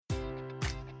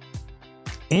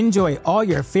Enjoy all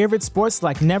your favorite sports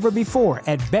like never before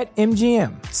at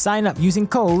BetMGM. Sign up using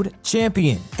code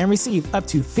CHAMPION and receive up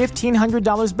to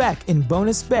 $1,500 back in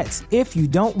bonus bets if you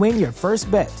don't win your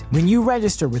first bet. When you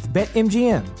register with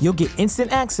BetMGM, you'll get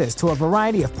instant access to a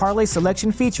variety of parlay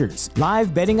selection features,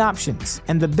 live betting options,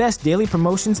 and the best daily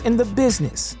promotions in the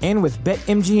business. And with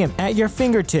BetMGM at your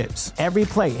fingertips, every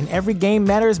play and every game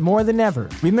matters more than ever.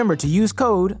 Remember to use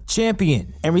code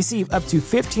CHAMPION and receive up to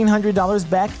 $1,500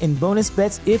 back in bonus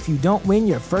bets if you don't win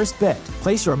your first bet.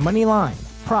 Place your money line,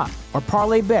 prop, or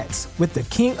parlay bets with the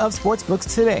king of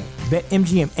sportsbooks today.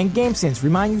 BetMGM and GameSense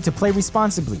remind you to play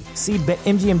responsibly. See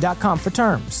BetMGM.com for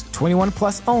terms. 21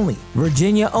 plus only.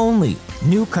 Virginia only.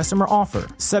 New customer offer.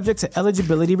 Subject to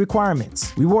eligibility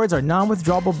requirements. Rewards are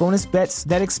non-withdrawable bonus bets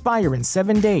that expire in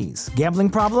 7 days. Gambling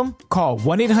problem? Call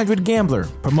 1-800-GAMBLER.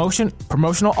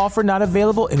 Promotional offer not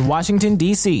available in Washington,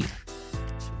 D.C.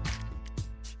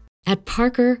 At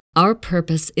Parker, our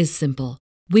purpose is simple.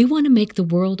 We want to make the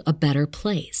world a better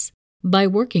place by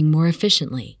working more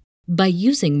efficiently, by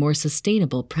using more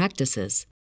sustainable practices,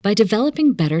 by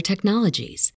developing better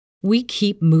technologies. We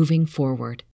keep moving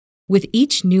forward. With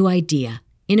each new idea,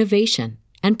 innovation,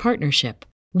 and partnership,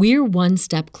 we're one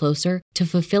step closer to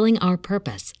fulfilling our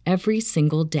purpose every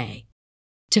single day.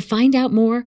 To find out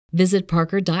more, visit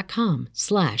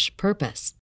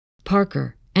parker.com/purpose.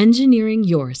 Parker, engineering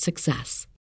your success.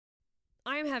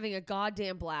 I'm having a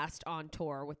goddamn blast on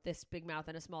tour with this Big Mouth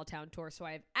in a Small Town tour, so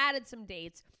I've added some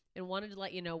dates and wanted to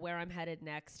let you know where I'm headed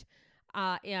next.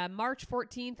 March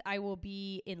 14th, I will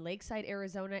be in Lakeside,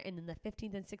 Arizona, and then the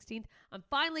 15th and 16th, I'm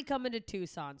finally coming to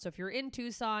Tucson. So if you're in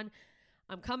Tucson,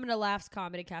 I'm coming to Laughs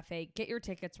Comedy Cafe. Get your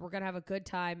tickets. We're going to have a good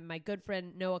time. My good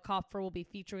friend Noah Kopfer will be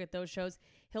featuring at those shows.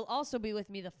 He'll also be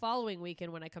with me the following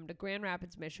weekend when I come to Grand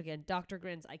Rapids, Michigan. Dr.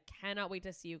 Grins, I cannot wait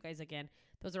to see you guys again.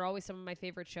 Those are always some of my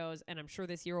favorite shows, and I'm sure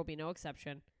this year will be no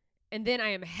exception. And then I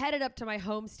am headed up to my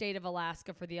home state of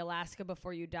Alaska for the Alaska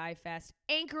Before You Die Fest.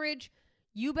 Anchorage,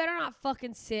 you better not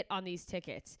fucking sit on these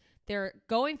tickets. They're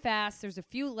going fast. There's a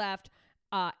few left.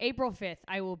 April 5th,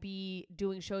 I will be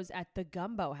doing shows at the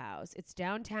Gumbo House. It's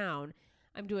downtown.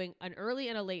 I'm doing an early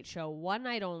and a late show, one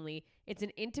night only. It's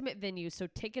an intimate venue, so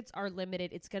tickets are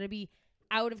limited. It's going to be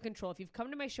out of control. If you've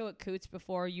come to my show at Coots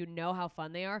before, you know how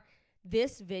fun they are.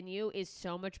 This venue is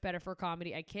so much better for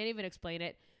comedy. I can't even explain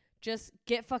it. Just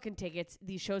get fucking tickets.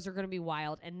 These shows are going to be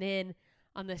wild. And then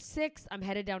on the 6th, I'm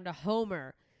headed down to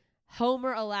Homer,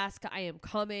 Alaska. I am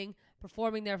coming,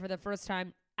 performing there for the first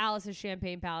time. Alice's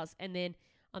Champagne Palace. And then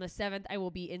on the 7th, I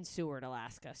will be in Seward,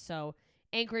 Alaska. So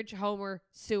Anchorage, Homer,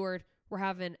 Seward. We're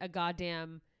having a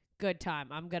goddamn good time.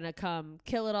 I'm going to come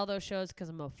kill at all those shows because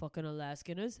I'm a fucking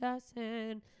Alaskan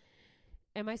assassin.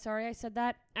 Am I sorry I said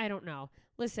that? I don't know.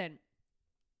 Listen,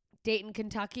 Dayton,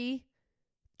 Kentucky,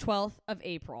 12th of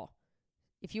April.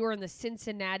 If you are in the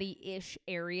Cincinnati-ish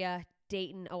area,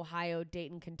 Dayton, Ohio,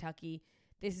 Dayton, Kentucky,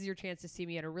 this is your chance to see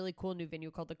me at a really cool new venue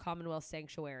called the Commonwealth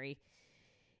Sanctuary.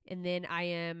 And then I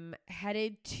am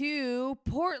headed to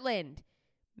Portland.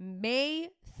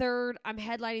 May 3rd, I'm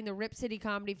headlining the Rip City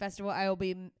Comedy Festival. I will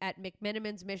be at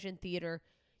McMenamin's Mission Theater.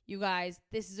 You guys,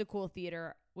 this is a cool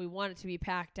theater. We want it to be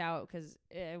packed out because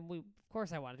of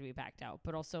course I want it to be packed out.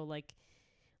 But also, like,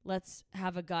 let's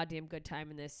have a goddamn good time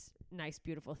in this nice,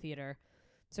 beautiful theater.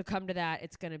 So come to that.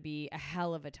 It's going to be a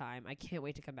hell of a time. I can't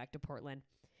wait to come back to Portland.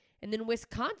 And then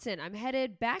Wisconsin, I'm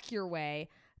headed back your way.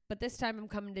 But this time I'm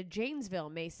coming to Janesville,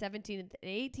 May 17th and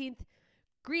 18th.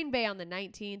 Green Bay on the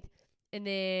 19th. And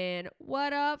then,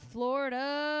 what up,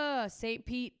 Florida? St.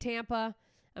 Pete, Tampa.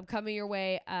 I'm coming your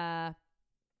way.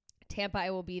 Tampa, I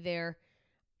will be there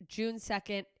June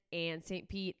 2nd. And St.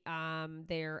 Pete,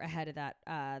 they're ahead of that,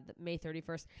 May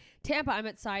 31st. Tampa, I'm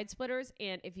at Side Splitters.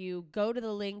 And if you go to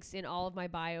the links in all of my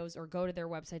bios or go to their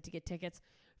website to get tickets,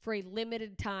 for a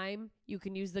limited time, you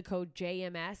can use the code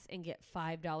JMS and get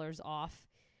 $5 off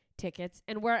tickets.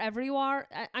 And wherever you are,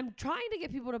 I'm trying to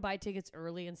get people to buy tickets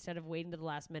early instead of waiting to the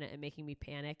last minute and making me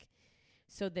panic,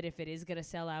 so that if it is going to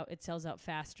sell out, it sells out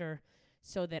faster,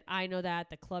 so that I know that,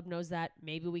 the club knows that,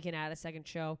 maybe we can add a second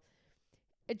show.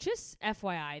 It just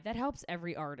FYI, that helps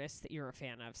every artist that you're a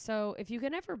fan of. So if you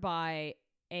can ever buy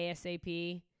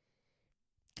ASAP,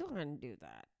 go ahead and do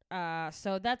that.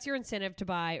 So that's your incentive to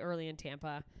buy early in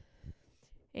Tampa.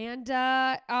 And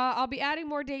I'll be adding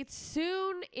more dates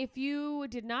soon. If you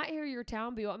did not hear your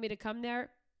town, but you want me to come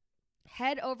there,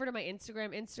 head over to my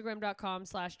Instagram,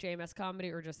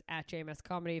 instagram.com/JMScomedy, or just at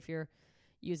JMScomedy if you're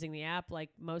using the app like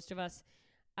most of us.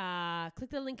 Click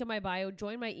the link in my bio.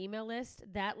 Join my email list.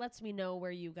 That lets me know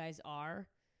where you guys are,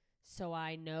 so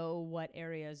I know what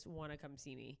areas want to come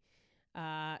see me.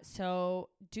 So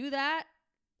do that.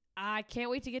 I can't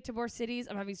wait to get to more cities.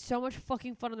 I'm having so much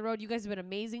fucking fun on the road. You guys have been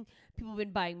amazing. People have been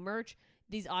buying merch.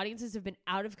 These audiences have been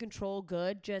out of control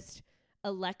good, just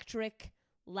electric,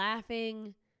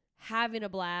 laughing, having a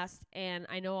blast. And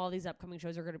I know all these upcoming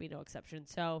shows are going to be no exception.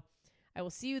 So I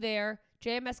will see you there.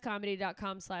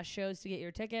 jmscomedy.com/shows to get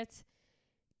your tickets.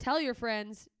 Tell your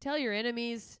friends. Tell your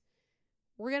enemies.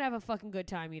 We're going to have a fucking good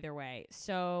time either way.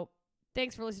 So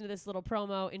thanks for listening to this little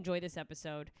promo. Enjoy this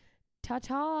episode.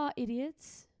 Ta-ta,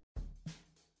 idiots.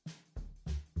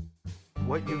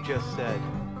 What you just said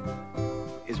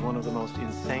is one of the most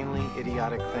insanely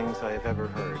idiotic things I have ever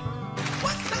heard.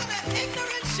 What kind of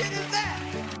ignorant shit is that?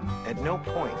 At no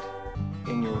point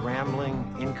in your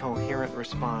rambling, incoherent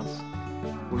response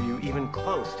were you even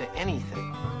close to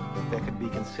anything that could be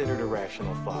considered a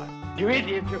rational thought. You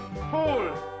idiot, you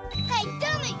fool! Hey,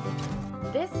 dummy!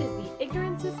 This is the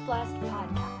Ignorance is Blessed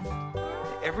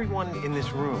podcast. Everyone in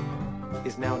this room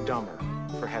is now dumber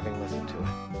for having listened to it.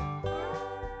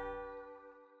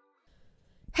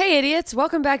 Hey idiots,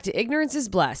 welcome back to Ignorance is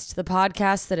Blessed, the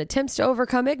podcast that attempts to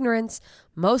overcome ignorance,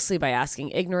 mostly by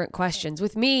asking ignorant questions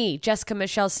with me, Jessica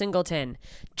Michelle Singleton,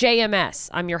 JMS.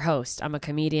 I'm your host. I'm a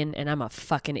comedian and I'm a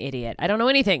fucking idiot. I don't know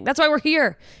anything. That's why we're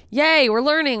here. Yay, we're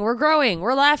learning, we're growing,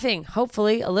 we're laughing,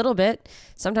 hopefully a little bit.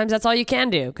 Sometimes that's all you can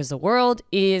do because the world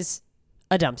is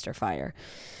a dumpster fire.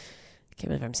 I can't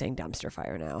believe I'm saying dumpster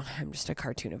fire now. I'm just a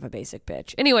cartoon of a basic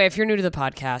bitch. Anyway, if you're new to the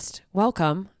podcast,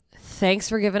 welcome. Thanks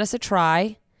for giving us a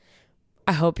try.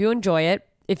 I hope you enjoy it.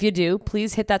 If you do,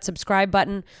 please hit that subscribe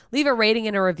button. Leave a rating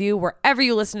and a review wherever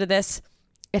you listen to this.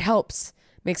 It helps.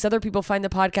 Makes other people find the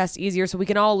podcast easier so we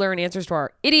can all learn answers to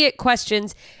our idiot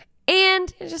questions.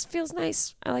 And it just feels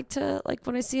nice. I like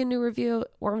when I see a new review,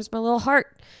 it warms my little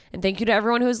heart. And thank you to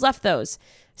everyone who has left those,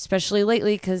 especially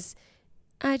lately because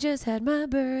I just had my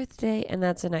birthday. And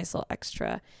that's a nice little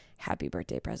extra happy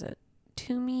birthday present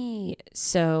to me.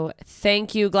 So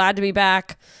thank you. Glad to be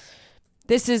back.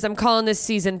 I'm calling this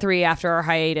season 3 after our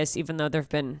hiatus, even though there have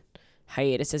been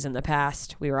hiatuses in the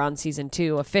past. We were on season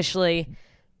 2 officially.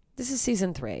 This is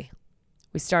season 3.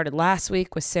 We started last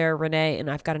week with Sarah Renee, and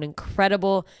I've got an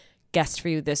incredible guest for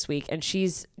you this week, and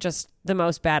she's just the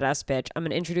most badass bitch. I'm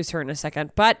going to introduce her in a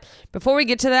second. But before we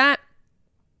get to that,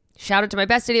 shout out to my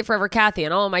best idiot forever, Kathy,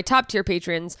 and all of my top tier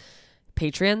patrons,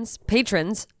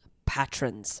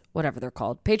 whatever they're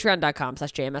called,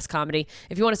 patreon.com/JMScomedy.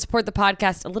 If you want to support the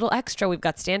podcast a little extra, we've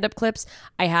got stand-up clips.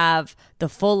 I have the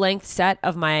full-length set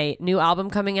of my new album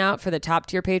coming out for the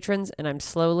top-tier patrons, and I'm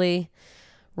slowly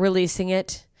releasing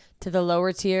it to the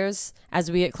lower tiers. As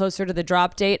we get closer to the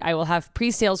drop date, I will have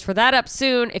pre-sales for that up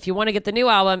soon. If you want to get the new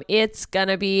album, it's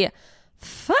gonna be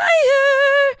fire!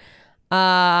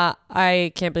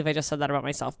 I can't believe I just said that about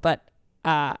myself, but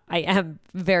I am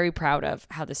very proud of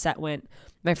how the set went.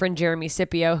 My friend Jeremy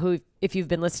Scipio, who, if you've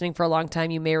been listening for a long time,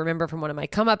 you may remember from one of my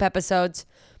Come Up episodes,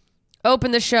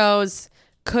 opened the shows.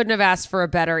 Couldn't have asked for a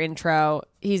better intro.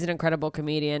 He's an incredible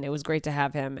comedian. It was great to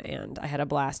have him, and I had a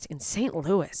blast in St.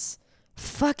 Louis.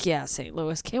 Fuck yeah, St.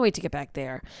 Louis. Can't wait to get back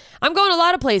there. I'm going a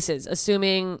lot of places,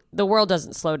 assuming the world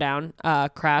doesn't slow down,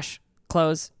 crash,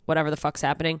 close, whatever the fuck's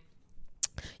happening.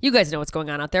 You guys know what's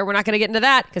going on out there. We're not going to get into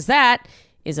that, because that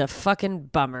is a fucking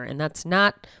bummer, and that's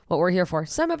not what we're here for.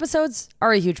 Some episodes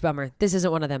are a huge bummer. This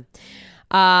isn't one of them.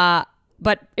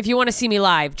 But if you want to see me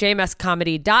live,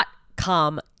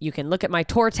 jmscomedy.com. You can look at my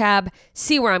tour tab,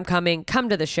 see where I'm coming, come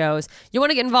to the shows. You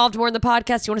want to get involved more in the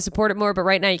podcast, you want to support it more, but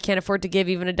right now you can't afford to give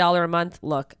even $1 a month.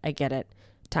 Look, I get it.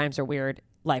 Times are weird.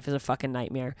 Life is a fucking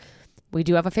nightmare. We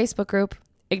do have a Facebook group.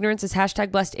 Ignorance is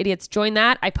 #BlessedIdiots. Join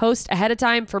that. I post ahead of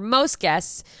time for most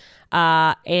guests.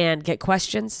 And get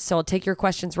questions. So I'll take your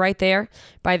questions right there.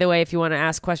 By the way, if you want to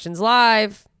ask questions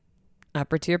live,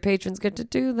 upper tier patrons get to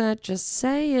do that. Just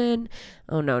saying.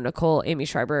 Oh no, Amy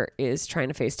Schreiber is trying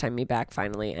to FaceTime me back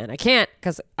finally, and I can't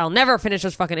because I'll never finish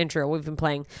this fucking intro. We've been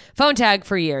playing phone tag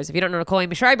for years. If you don't know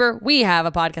Amy Schreiber, we have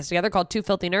a podcast together called Two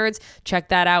Filthy Nerds. Check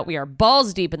that out. We are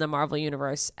balls deep in the Marvel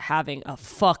universe, having a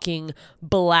fucking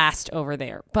blast over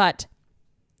there. But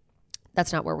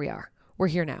that's not where we are. We're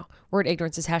here now. We're at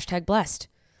Ignorance is #blessed.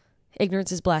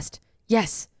 Ignorance is blessed.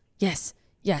 Yes, yes,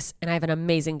 yes. And I have an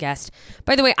amazing guest.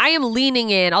 By the way, I am leaning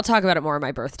in. I'll talk about it more on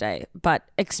my birthday, but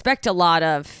expect a lot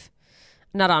of,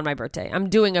 not on my birthday. I'm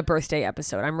doing a birthday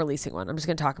episode. I'm releasing one. I'm just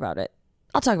going to talk about it.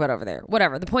 I'll talk about it over there.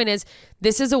 Whatever. The point is,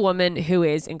 this is a woman who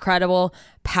is incredible,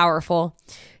 powerful.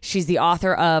 She's the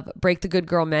author of Break the Good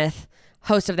Girl Myth,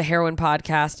 host of the Heroine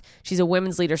podcast. She's a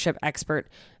women's leadership expert.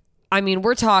 I mean,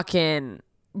 we're talking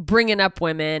bringing up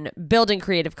women, building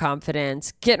creative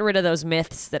confidence, getting rid of those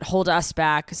myths that hold us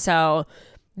back. So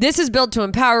this is built to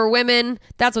empower women.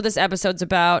 That's what this episode's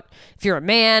about. If you're a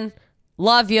man,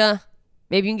 love you.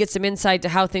 Maybe you can get some insight to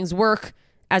how things work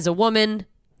as a woman.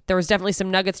 There was definitely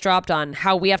some nuggets dropped on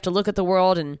how we have to look at the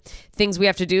world and things we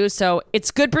have to do. So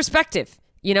it's good perspective.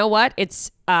 You know what?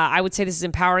 It's, I would say this is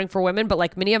empowering for women, but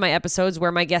like many of my episodes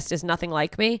where my guest is nothing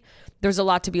like me, there's a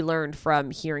lot to be learned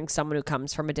from hearing someone who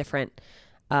comes from a different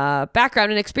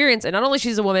background and experience. And not only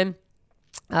she's a woman,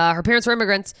 her parents were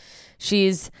immigrants.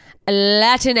 She's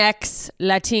Latinx,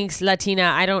 Latina.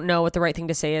 I don't know what the right thing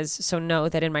to say is. So know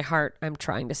that in my heart, I'm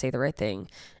trying to say the right thing.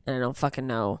 And I don't fucking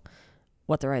know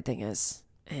what the right thing is.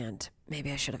 And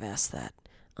maybe I should have asked that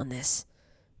on this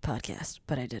podcast,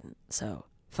 but I didn't. So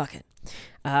fuck it.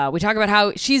 We talk about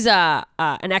how she's an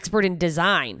expert in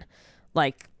design,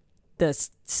 like the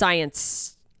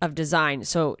science of design.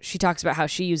 So she talks about how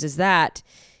she uses that,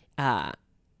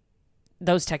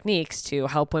 those techniques to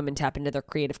help women tap into their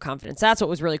creative confidence. That's what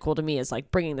was really cool to me, is like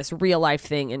bringing this real life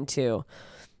thing into,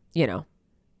 you know,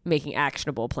 making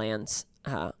actionable plans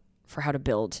for how to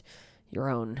build your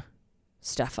own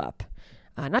stuff up.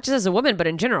 Not just as a woman, but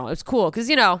in general. It's cool because,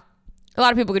 you know, a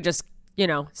lot of people could just, you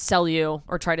know, sell you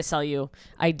or try to sell you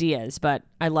ideas. But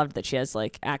I loved that she has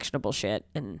like actionable shit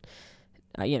and,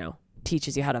 you know,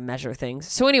 teaches you how to measure things.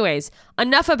 So anyways,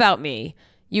 enough about me.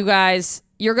 You guys,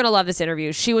 you're going to love this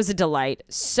interview. She was a delight.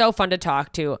 So fun to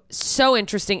talk to. So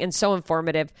interesting and so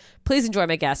informative. Please enjoy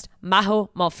my guest,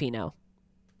 Majo Malfino.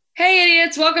 Hey,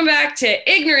 idiots. Welcome back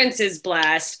to Ignorance is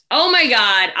Blessed. Oh, my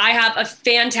God. I have a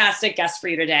fantastic guest for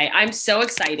you today. I'm so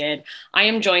excited. I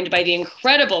am joined by the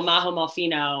incredible Majo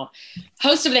Malfino,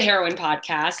 host of the Heroine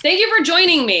Podcast. Thank you for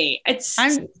joining me.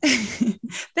 Thank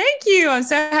you. I'm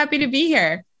so happy to be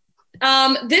here.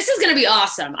 This is going to be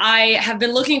awesome. I have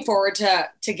been looking forward to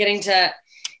getting to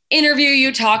interview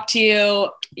you, talk to you.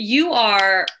 You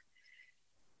are,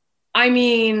 I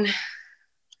mean,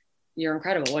 you're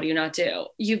incredible. What do you not do?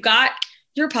 You've got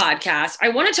your podcast. I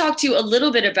want to talk to you a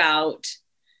little bit about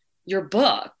your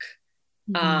book,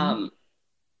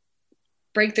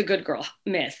 Break the Good Girl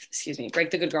Myth.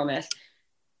 Break the Good Girl Myth.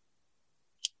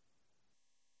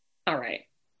 All right.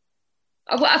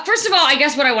 Well, first of all, I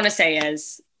guess what I want to say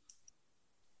is,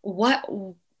 what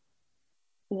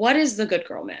is the good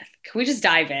girl myth? Can we just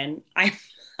dive in?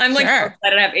 I'm like, sure. I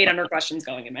don't have 800 questions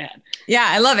going in my head. Yeah,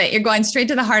 I love it. You're going straight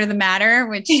to the heart of the matter,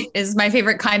 which is my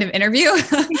favorite kind of interview.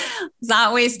 Let's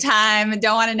not waste time.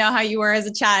 Don't want to know how you were as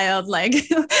a child. Like,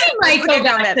 I might go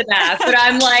back to that, but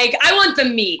I'm like, I want the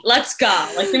meat. Let's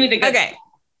go. Like, give me the good. Okay,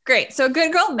 great. So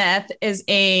good girl myth is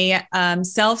a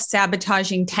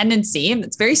self-sabotaging tendency.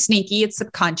 It's very sneaky. It's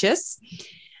subconscious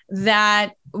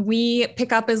that we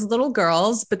pick up as little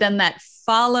girls, but then it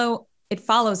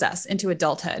follows us into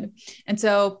adulthood. And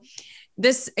so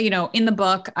this, you know, in the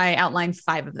book, I outlined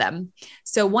 5 of them.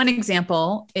 So one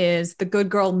example is the good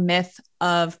girl myth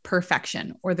of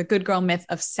perfection, or the good girl myth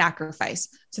of sacrifice.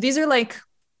 So these are like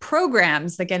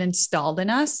programs that get installed in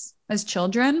us as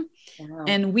children. Wow.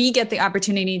 And we get the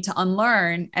opportunity to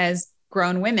unlearn as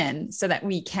grown women so that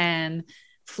we can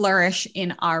flourish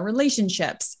in our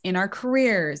relationships, in our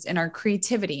careers, in our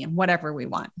creativity, and whatever we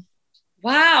want.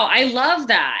 Wow. I love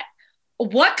that.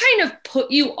 What kind of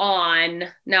put you on,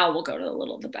 now we'll go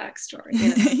to the backstory.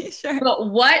 You know? Sure. But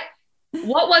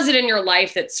what was it in your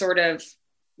life that sort of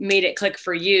made it click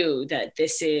for you that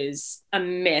this is a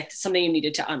myth, something you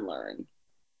needed to unlearn?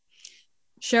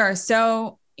 Sure.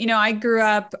 So, you know, I grew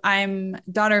up, I'm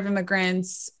daughter of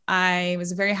immigrants. I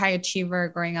was a very high achiever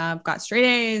growing up, got straight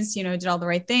A's, you know, did all the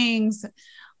right things,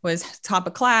 was top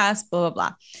of class, blah, blah,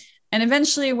 blah. And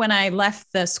eventually when I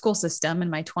left the school system in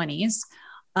my 20s,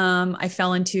 I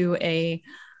fell into a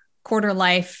quarter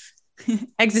life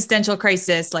existential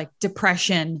crisis, like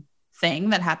depression thing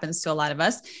that happens to a lot of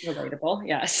us. Relatable.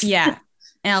 Yes. Yeah.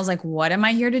 And I was like, what am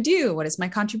I here to do? What is my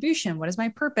contribution? What is my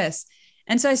purpose?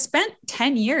 And so I spent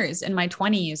 10 years in my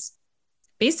 20s,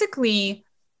 basically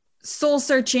soul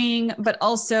searching, but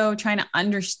also trying to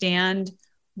understand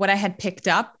what I had picked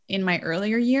up in my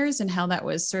earlier years and how that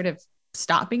was sort of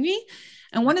stopping me.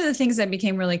 And one of the things that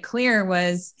became really clear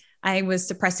was I was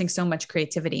suppressing so much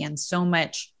creativity and so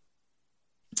much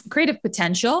creative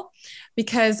potential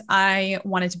because I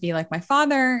wanted to be like my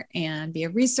father and be a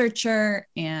researcher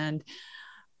and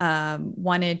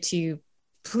wanted to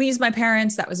please my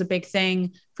parents. That was a big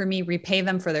thing for me, repay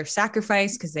them for their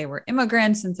sacrifice because they were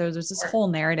immigrants. And so there was this whole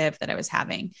narrative that I was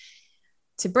having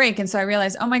to break. And so I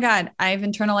realized, oh my God, I've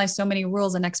internalized so many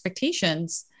rules and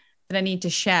expectations that I need to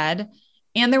shed.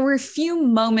 And there were a few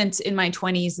moments in my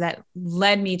 20s that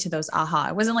led me to those aha.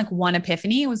 It wasn't like one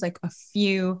epiphany. It was like a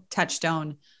few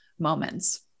touchstone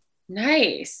moments.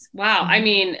 Nice. Wow. I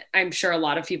mean, I'm sure a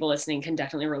lot of people listening can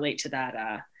definitely relate to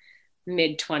that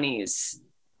mid-20s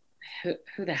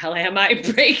who the hell am I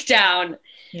breakdown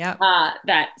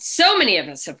that so many of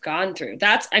us have gone through.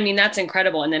 That's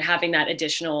incredible. And then having that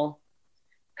additional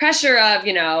pressure of,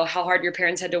 you know, how hard your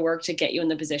parents had to work to get you in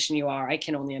the position you are. I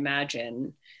can only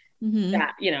imagine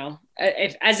that, you know,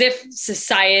 if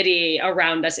society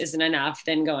around us isn't enough,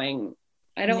 then going,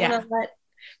 I don't want to let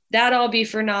that all be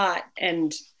for naught.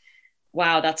 And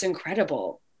wow, that's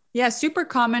incredible. Yeah, super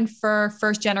common for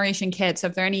first generation kids. So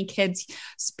if there are any kids,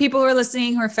 people who are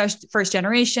listening who are first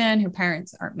generation, who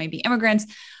parents are maybe immigrants,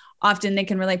 often they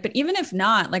can relate. But even if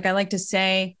not, like I like to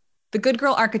say, the good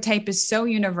girl archetype is so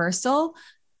universal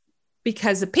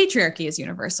because the patriarchy is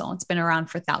universal. It's been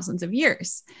around for thousands of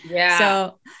years. Yeah.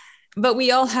 So, but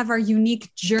we all have our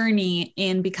unique journey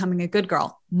in becoming a good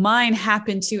girl. Mine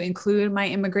happened to include my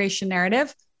immigration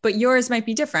narrative, but yours might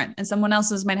be different. And someone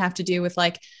else's might have to do with,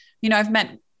 like, you know, I've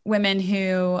met women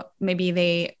who maybe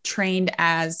they trained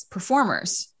as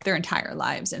performers their entire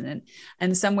lives. And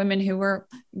some women who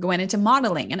went into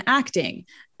modeling and acting,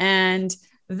 and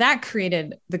that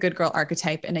created the good girl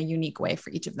archetype in a unique way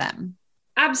for each of them.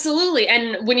 Absolutely.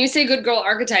 And when you say good girl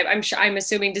archetype, I'm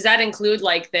assuming, does that include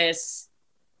like this?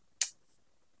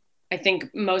 I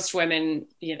think most women,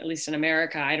 you know, at least in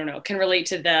America, I don't know, can relate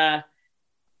to the,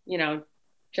 you know,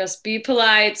 just be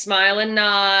polite, smile and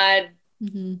nod.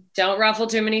 Don't ruffle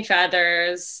too many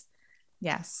feathers.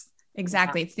 Yes,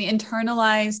 exactly. Yeah. It's the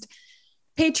internalized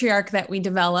patriarch that we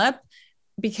develop,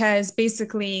 because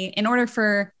basically in order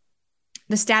for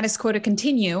the status quo to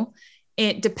continue,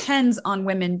 it depends on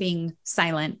women being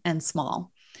silent and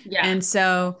small. Yeah. And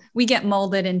so we get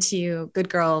molded into good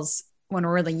girls when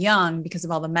we're really young because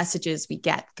of all the messages we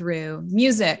get through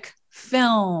music,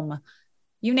 film,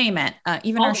 you name it,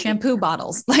 even our shampoo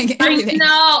bottles, like everything. I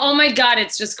know. Oh my God.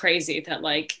 It's just crazy that,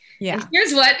 like,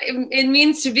 here's what it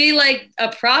means to be like a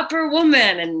proper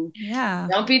woman, and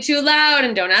don't be too loud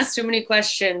and don't ask too many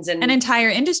questions. And entire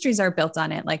industries are built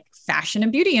on it, like fashion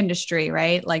and beauty industry,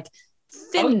 right? Like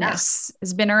thinness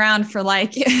has been around for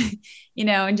like, you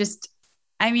know, and just,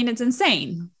 I mean, it's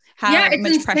insane how much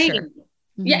insane. Pressure.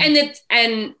 Yeah.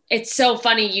 And it's so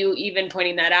funny. You even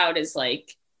pointing that out is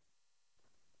like,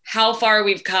 how far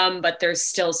we've come, but there's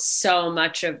still so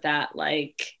much of that,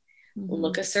 like,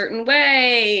 look a certain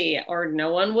way or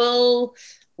no one will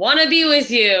want to be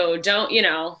with you. Don't, you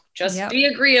know, just be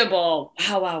agreeable.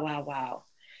 Wow.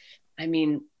 I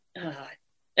mean,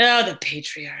 the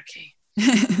patriarchy.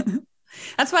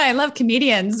 That's why I love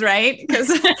comedians, right? Because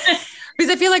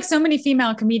I feel like so many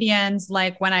female comedians,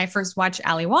 like when I first watched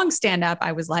Ali Wong stand up,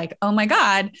 I was like, oh my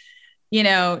God, you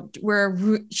know,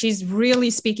 she's really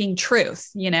speaking truth,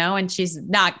 you know, and she's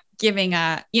not giving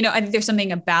I think there's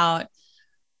something about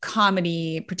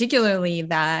comedy, particularly,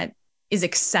 that is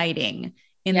exciting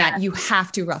in that you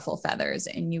have to ruffle feathers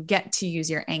and you get to use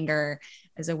your anger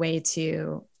as a way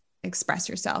to express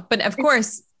yourself. But of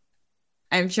course,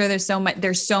 I'm sure there's so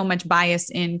much bias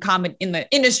in comedy, in the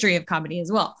industry of comedy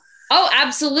as well. Oh,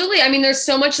 absolutely. I mean, there's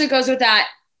so much that goes with that.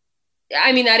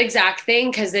 I mean, that exact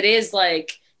thing, because it is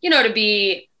like, you know, to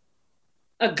be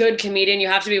a good comedian, you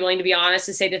have to be willing to be honest,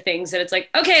 to say the things that it's like,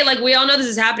 okay, like we all know this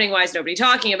is happening. Why is nobody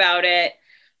talking about it?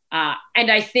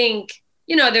 And I think,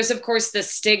 you know, there's of course the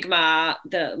stigma,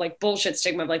 the like bullshit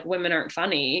stigma of like women aren't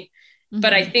funny.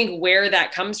 But I think where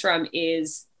that comes from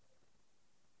is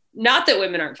not that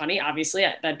women aren't funny. Obviously,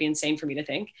 that'd be insane for me to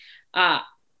think.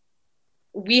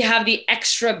 We have the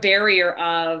extra barrier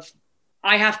of,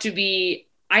 I have to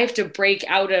break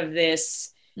out of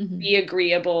this be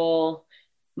agreeable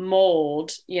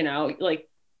mold, you know, like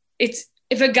it's,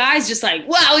 if a guy's just like,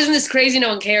 wow, isn't this crazy? No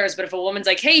one cares. But if a woman's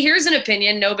like, hey, here's an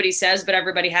opinion nobody says, but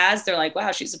everybody has, they're like,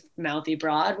 wow, she's a mouthy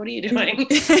broad. What are you doing?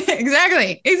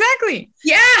 Exactly.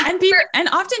 Yeah. And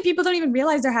often people don't even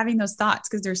realize they're having those thoughts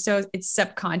because it's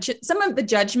subconscious. Some of the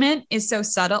judgment is so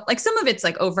subtle. Like some of it's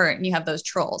like overt, and you have those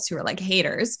trolls who are like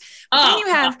haters. But then you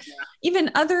have even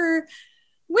other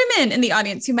women in the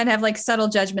audience who might have like subtle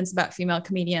judgments about female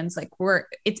comedians. Like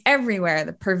it's everywhere,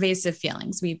 the pervasive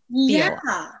feelings we feel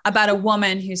about a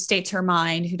woman who states her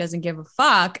mind, who doesn't give a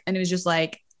fuck, and who's just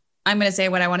like, I'm going to say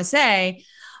what I want to say.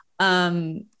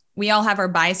 We all have our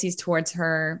biases towards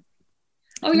her.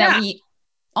 Oh yeah. That we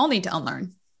all need to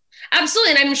unlearn.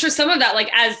 Absolutely. And I'm sure some of that,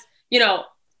 like, as you know,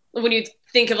 when you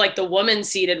think of like the woman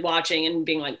seated watching and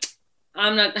being like,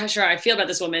 I'm not sure how I feel about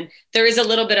this woman, there is a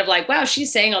little bit of like, wow,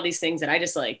 she's saying all these things that I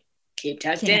just like keep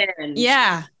tucked in.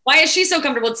 Yeah. Why is she so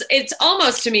comfortable? It's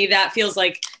almost, to me, that feels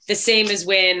like the same as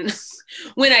when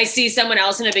I see someone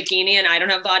else in a bikini and I don't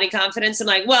have body confidence. I'm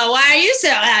like, well, why are you so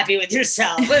happy with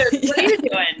yourself? What are you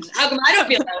doing? How come I don't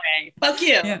feel that way? Fuck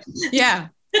you. Yeah,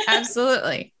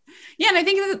 absolutely. Yeah. And I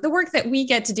think that the work that we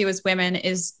get to do as women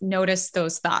is notice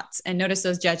those thoughts and notice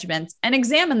those judgments and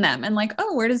examine them and like,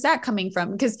 oh, where does that coming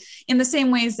from? Because in the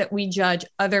same ways that we judge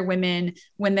other women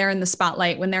when they're in the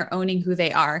spotlight, when they're owning who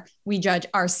they are, we judge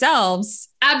ourselves.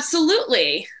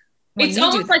 Absolutely. It's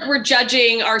almost like we're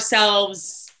judging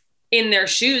ourselves in their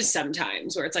shoes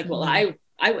sometimes, where it's like, well, I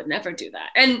would never do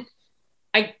that. And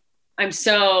there's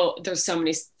so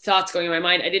many thoughts going in my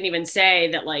mind. I didn't even say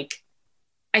that, like,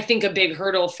 I think a big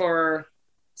hurdle for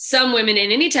some women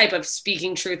in any type of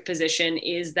speaking truth position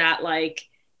is that, like,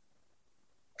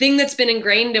 thing that's been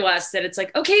ingrained to us that it's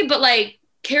like, okay, but like,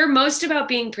 care most about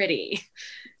being pretty.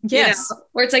 Yes. You know?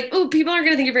 Where it's like, oh, people aren't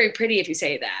going to think you're very pretty if you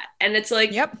say that. And it's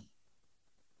like, yep.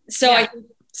 So I think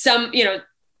some, you know,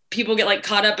 people get like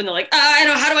caught up and they're like, I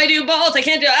know, how do I do both? I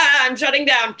can't do, I'm shutting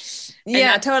down.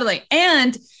 Yeah, totally.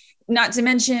 And not to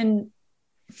mention,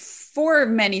 for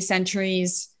many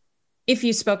centuries, if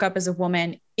you spoke up as a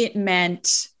woman, it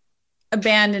meant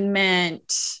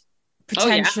abandonment,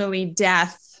 potentially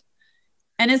death.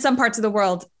 And in some parts of the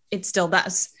world, it still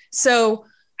does. So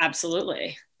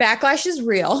absolutely. Backlash is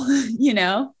real, you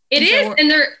know? It is.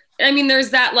 And there's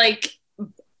that like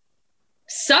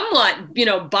somewhat, you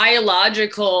know,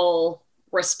 biological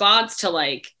response to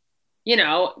like, you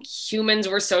know, humans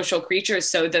were social creatures.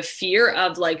 So the fear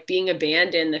of like being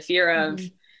abandoned, the fear of,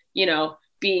 you know,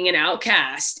 being an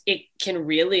outcast, it can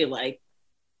really like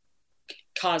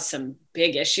cause some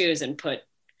big issues and put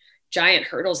giant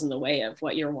hurdles in the way of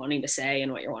what you're wanting to say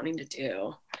and what you're wanting to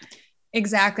do.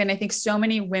 Exactly. And I think so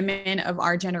many women of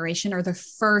our generation are the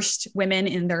first women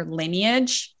in their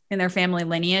lineage, in their family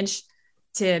lineage,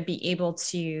 to be able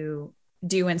to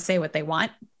do and say what they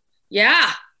want.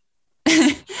 Yeah.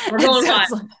 We're going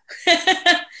on.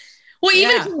 Well,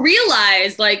 even to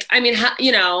realize, like, I mean,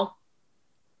 you know,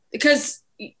 because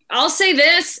I'll say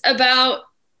this about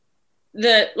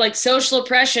the like social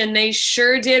oppression, they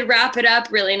sure did wrap it up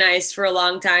really nice for a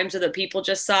long time so that people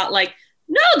just thought like,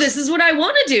 no, this is what I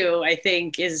want to do, I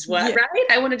think is what, right?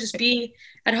 I want to just be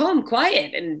at home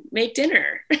quiet and make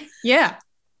dinner. Yeah.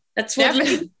 That's what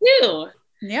we do.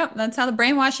 Yep. That's how the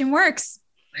brainwashing works.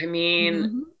 I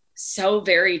mean, so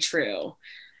very true.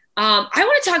 I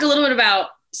want to talk a little bit about,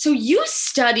 so you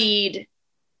studied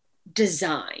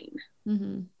design.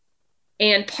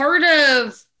 And part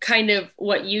of kind of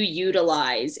what you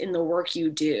utilize in the work you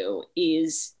do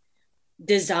is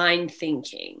design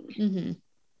thinking.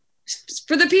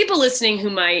 For the people listening who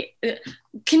might,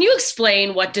 can you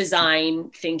explain what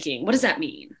design thinking, what does that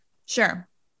mean? Sure.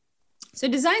 So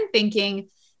design thinking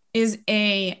is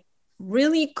a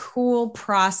really cool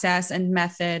process and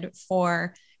method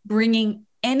for bringing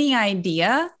any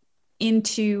idea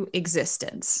into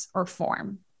existence or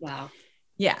form. Wow.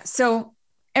 Yeah. So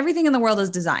everything in the world is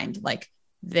designed. Like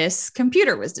this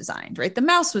computer was designed, right? The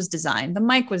mouse was designed, the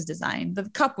mic was designed, the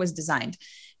cup was designed.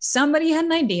 Somebody had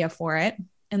an idea for it.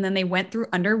 And then they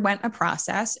underwent a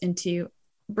process into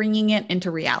bringing it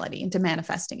into reality, into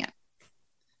manifesting it.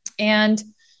 And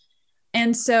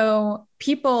so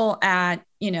people at,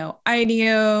 you know,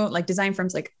 IDEO, like design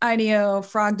firms like IDEO,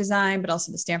 Frog Design, but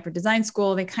also the Stanford Design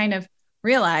School, they kind of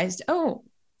realized, oh,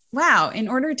 wow, in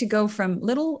order to go from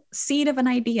little seed of an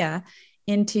idea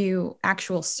into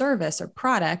actual service or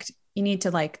product, you need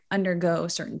to like undergo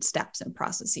certain steps and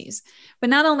processes. But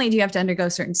not only do you have to undergo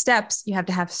certain steps, you have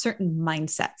to have certain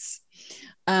mindsets,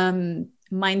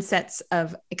 mindsets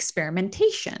of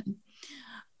experimentation.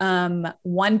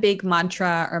 One big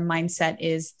mantra or mindset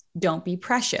is don't be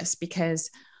precious,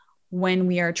 because when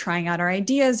we are trying out our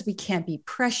ideas, we can't be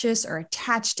precious or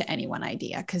attached to any one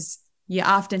idea because you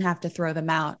often have to throw them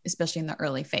out, especially in the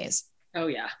early phase. Oh,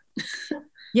 yeah.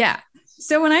 Yeah.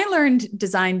 So when I learned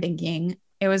design thinking,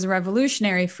 it was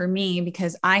revolutionary for me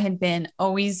because I had been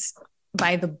always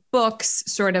by the books,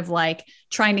 sort of like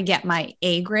trying to get my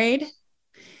A grade.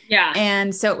 Yeah.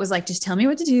 And so it was like, just tell me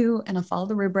what to do and I'll follow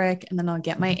the rubric and then I'll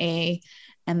get my A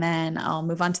and then I'll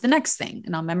move on to the next thing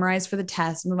and I'll memorize for the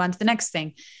test, move on to the next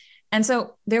thing. And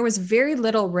so there was very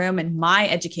little room in my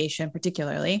education,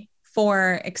 particularly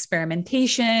for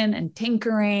experimentation and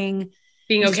tinkering.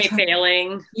 Being okay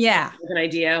failing. Yeah. With an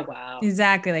idea. Wow.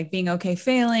 Exactly. Like being okay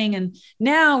failing. And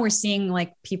now we're seeing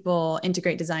like people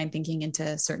integrate design thinking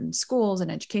into certain schools and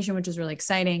education, which is really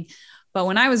exciting. But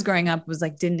when I was growing up, it was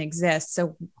like, didn't exist.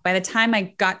 So by the time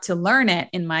I got to learn it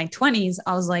in my 20s,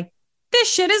 I was like, this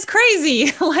shit is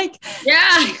crazy. Like,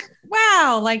 yeah.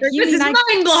 Wow. Like this is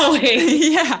mind blowing.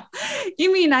 Yeah.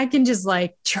 You mean I can just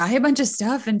like try a bunch of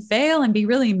stuff and fail and be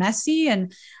really messy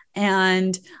and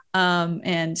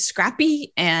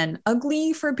scrappy and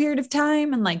ugly for a period of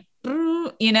time and like,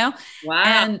 you know,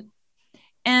 wow.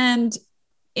 And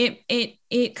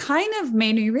it kind of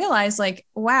made me realize like,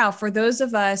 wow, for those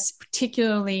of us,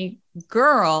 particularly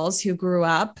girls who grew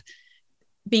up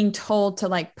being told to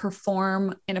like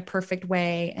perform in a perfect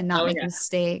way and not make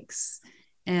mistakes,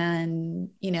 and,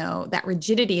 you know, that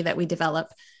rigidity that we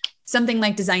develop, something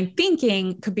like design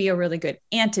thinking could be a really good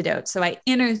antidote. So I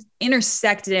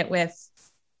intersected it with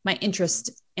my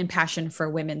interest and passion for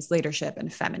women's leadership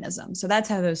and feminism. So that's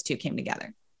how those two came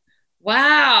together.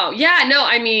 Wow. Yeah, no,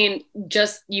 I mean,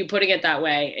 just you putting it that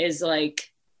way is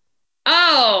like,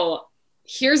 oh,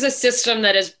 here's a system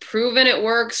that has proven it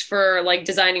works for like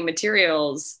designing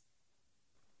materials.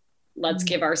 Let's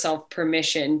give ourselves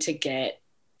permission to get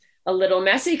a little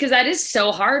messy, because that is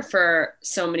so hard for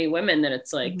so many women that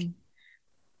it's like,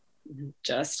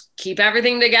 just keep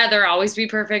everything together, always be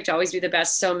perfect, always be the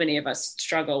best. So many of us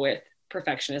struggle with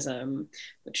perfectionism,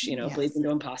 which, you know, bleeds into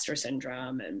imposter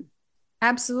syndrome. And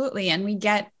absolutely. And we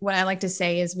get, what I like to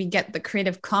say is we get the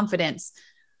creative confidence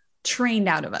trained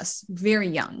out of us very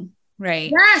young,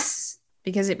 right? Yes.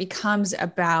 Because it becomes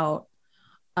about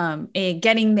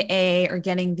getting the A or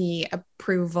getting the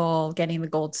approval, getting the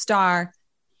gold star.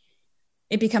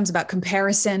 It becomes about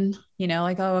comparison, you know,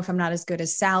 like, oh, if I'm not as good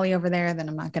as Sally over there, then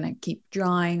I'm not going to keep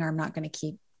drawing, or I'm not going to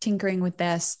keep tinkering with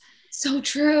this. So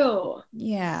true.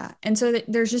 Yeah. And so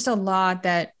there's just a lot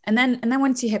that, and then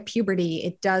once you hit puberty,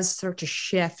 it does start to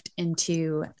shift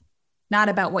into not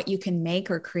about what you can make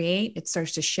or create. It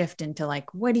starts to shift into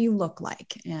like, what do you look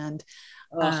like? And,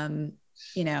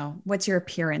 you know, what's your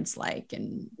appearance like?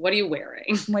 And what are you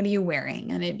wearing? What are you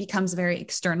wearing? And it becomes very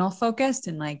external focused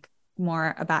and like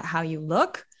more about how you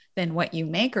look than what you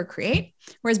make or create.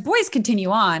 Whereas boys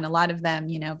continue on, a lot of them,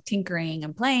 you know, tinkering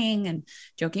and playing and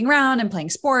joking around and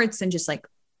playing sports and just like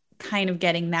kind of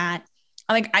getting that.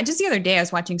 Like I just, the other day I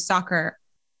was watching soccer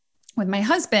with my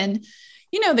husband,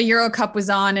 you know, the Euro Cup was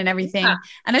on and everything. Yeah.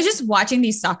 And I was just watching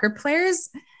these soccer players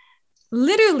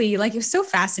literally, like, it was so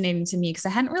fascinating to me because I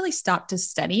hadn't really stopped to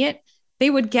study it. They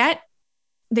would come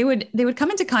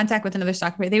into contact with another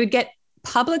soccer player. They would get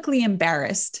publicly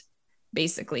embarrassed,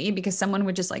 basically, because someone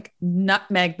would just like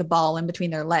nutmeg the ball in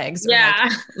between their legs, or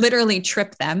like literally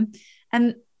trip them.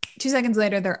 And 2 seconds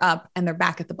later, they're up and they're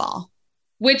back at the ball.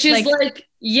 Which is like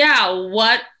yeah,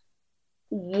 what?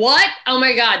 Oh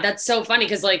my God, that's so funny.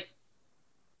 Cause like,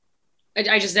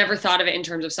 I just never thought of it in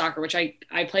terms of soccer, which I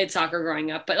played soccer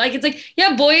growing up, but like, it's like,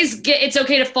 yeah, boys it's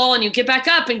okay to fall and you get back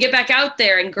up and get back out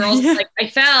there. And girls like, I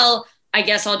fell, I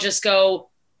guess I'll just go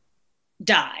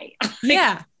die.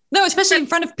 Yeah. No, especially in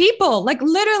front of people, like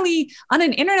literally on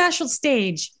an international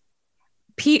stage,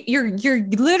 you're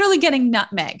literally getting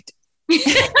nutmegged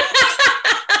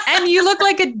and you look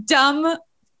like a dumb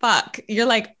fuck. You're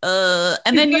like,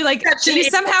 and then you like, you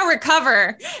somehow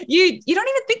recover. You don't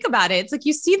even think about it. It's like,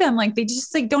 you see them, like, they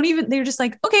just like, they're just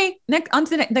like, okay, next on to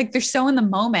the next, like they're so in the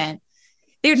moment.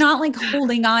 They're not like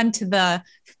holding on to the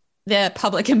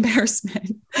public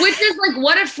embarrassment, which is like,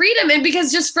 what a freedom. And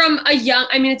because just from a young,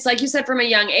 I mean, it's like you said, from a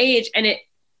young age, and it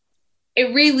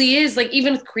really is like,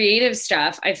 even with creative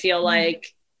stuff, I feel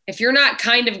like if you're not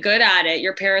kind of good at it,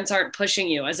 your parents aren't pushing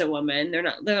you as a woman.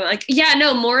 They're like, yeah,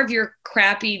 no, more of your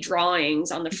crappy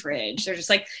drawings on the fridge. They're just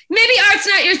like, maybe art's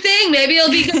not your thing. Maybe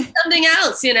it'll be good something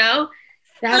else, you know?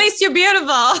 At least you're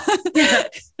beautiful.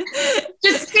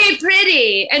 Just stay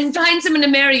pretty and find someone to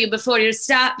marry you before you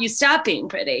stop being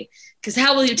pretty. Because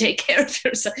how will you take care of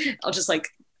yourself? I'll just like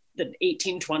the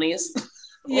 1820s.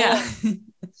 Yeah.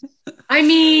 I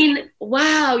mean,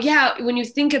 wow. Yeah. When you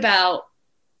think about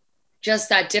just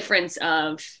that difference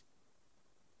of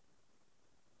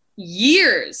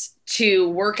years to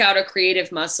work out a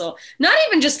creative muscle, not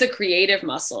even just the creative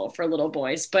muscle for little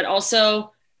boys, but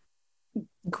also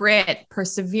grit,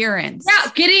 perseverance.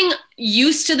 Yeah, getting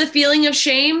used to the feeling of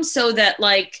shame, so that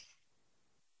like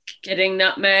getting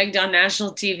nutmegged on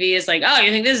national TV is like, oh,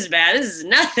 you think this is bad? This is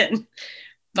nothing.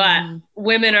 But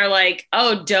women are like,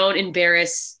 oh, don't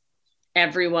embarrass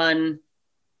everyone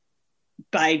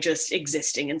by just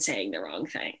existing and saying the wrong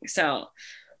thing. So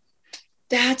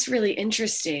that's really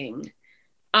interesting.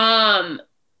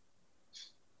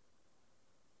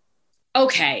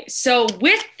 Okay, so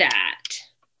with that,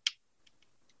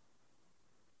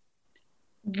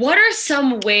 what are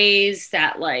some ways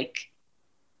that, like,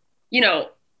 you know,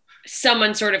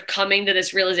 someone sort of coming to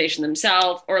this realization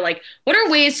themselves, or like, what are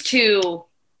ways to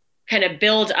kind of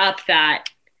build up that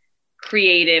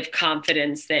creative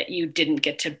confidence that you didn't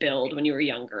get to build when you were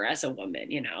younger as a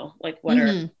woman, you know, like what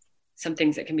are some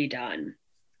things that can be done?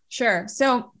 Sure.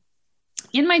 So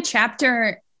in my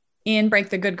chapter in Break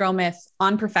the Good Girl Myth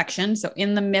on perfection, so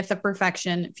in the myth of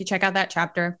perfection, if you check out that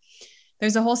chapter,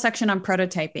 there's a whole section on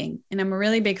prototyping, and I'm a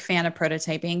really big fan of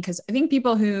prototyping because I think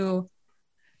people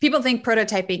think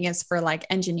prototyping is for like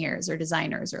engineers or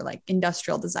designers or like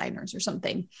industrial designers or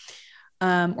something,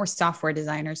 or software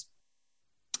designers.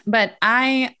 But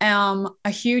I am a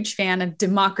huge fan of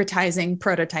democratizing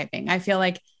prototyping. I feel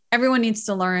like everyone needs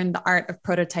to learn the art of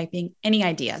prototyping any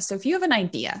idea. So if you have an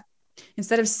idea,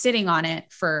 instead of sitting on it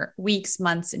for weeks,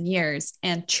 months, and years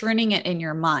and churning it in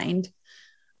your mind,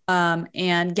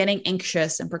 and getting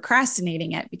anxious and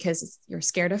procrastinating it because you're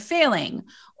scared of failing,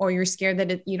 or you're scared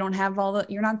that you don't have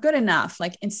you're not good enough.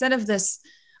 Like instead of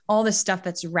all this stuff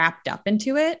that's wrapped up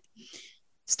into it,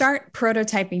 start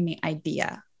prototyping the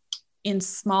idea in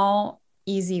small,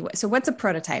 easy ways. So what's a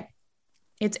prototype?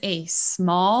 It's a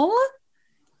small,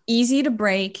 easy to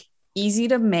break, easy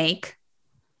to make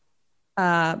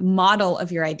model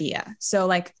of your idea. So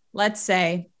like, let's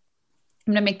say,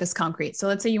 I'm going to make this concrete. So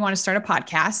let's say you want to start a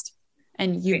podcast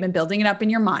and you've been building it up in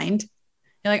your mind.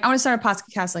 You're like, I want to start a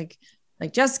podcast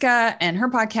like Jessica and her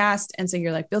podcast. And so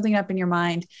you're like building it up in your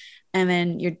mind, and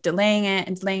then you're delaying it.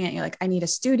 You're like, I need a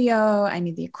studio. I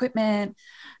need the equipment,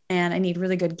 and I need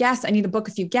really good guests. I need to book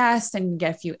a few guests and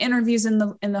get a few interviews in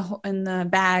the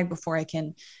bag before I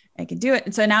can do it.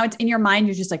 And so now it's in your mind.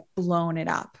 You're just like blowing it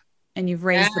up, and you've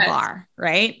raised the bar,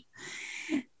 right?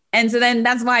 And so then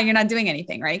that's why you're not doing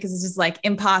anything, right? Because it's just like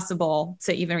impossible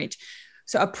to even reach.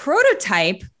 So a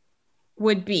prototype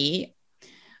would be,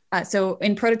 so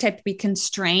in prototype, we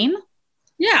constrain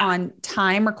on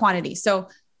time or quantity. So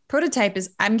prototype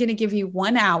is, I'm going to give you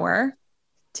 1 hour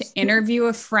to interview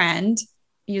a friend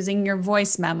using your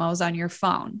voice memos on your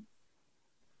phone.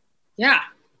 Yeah.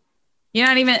 You're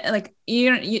not even like,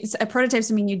 a prototype is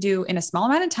something you do in a small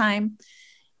amount of time.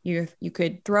 You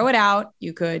could throw it out.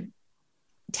 You could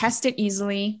test it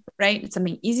easily, right? It's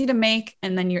something easy to make.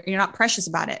 And then you're not precious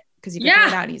about it because you can throw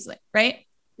it out easily, right?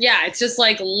 Yeah. It's just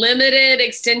like limited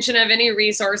extension of any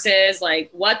resources, like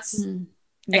what's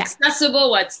accessible,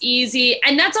 what's easy.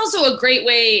 And that's also a great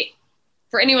way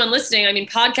for anyone listening. I mean,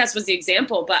 podcast was the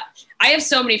example, but I have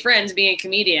so many friends being a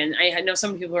comedian. I know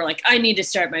some people who are like, I need to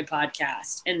start my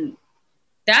podcast. And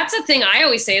that's a thing I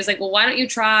always say is like, well, why don't you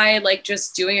try like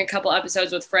just doing a couple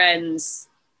episodes with friends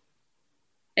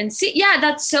and see? Yeah,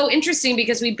 that's so interesting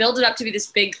because we build it up to be this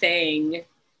big thing.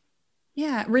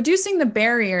 Yeah. Reducing the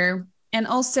barrier. And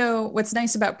also what's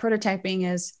nice about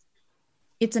prototyping is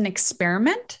it's an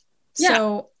experiment. Yeah.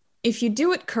 So if you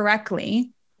do it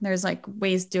correctly, there's like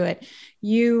ways to do it.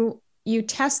 You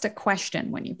test a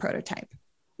question when you prototype.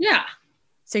 Yeah.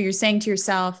 So you're saying to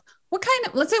yourself,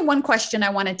 let's say one question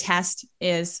I want to test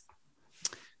is,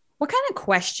 what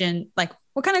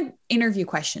kind of interview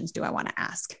questions do I want to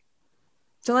ask?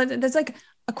 So that's like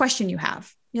a question you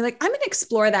have. You're like, I'm going to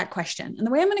explore that question. And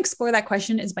the way I'm going to explore that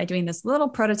question is by doing this little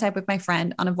prototype with my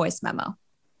friend on a voice memo.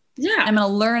 Yeah. I'm going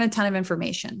to learn a ton of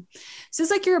information. So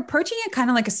it's like you're approaching it kind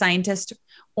of like a scientist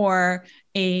or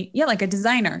like a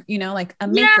designer, like a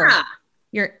maker. Yeah.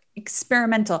 You're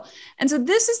experimental. And so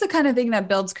this is the kind of thing that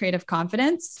builds creative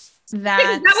confidence. That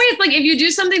way it's like, if you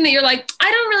do something that you're like,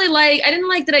 I didn't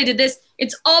like that I did this.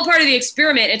 It's all part of the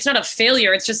experiment. It's not a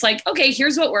failure. It's just like, okay,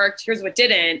 here's what worked. Here's what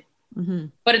didn't. Mm-hmm.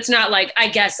 But it's not like, I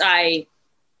guess I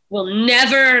will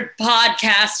never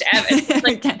podcast ever.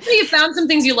 Like you found some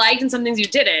things you liked and some things you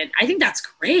didn't. I think that's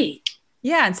great.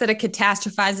 Yeah. Instead of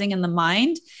catastrophizing in the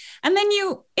mind, and then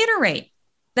you iterate.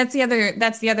 That's the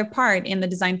other part in the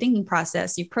design thinking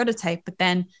process. You prototype, but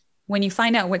then when you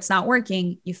find out what's not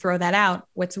working, you throw that out.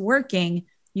 What's working,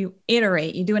 you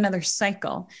iterate, you do another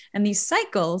cycle. And these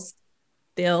cycles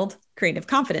build creative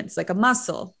confidence, like a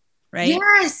muscle, right?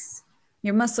 Yes.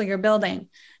 Your muscle you're building.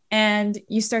 And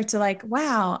you start to like,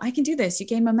 wow, I can do this. You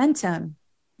gain momentum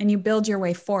and you build your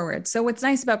way forward. So what's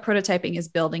nice about prototyping is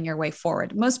building your way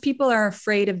forward. Most people are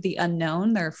afraid of the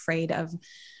unknown. They're afraid of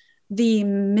the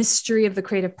mystery of the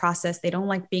creative process. They don't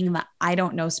like being in the I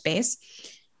don't know space.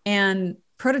 And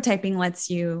prototyping lets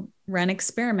you run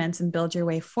experiments and build your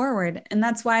way forward. And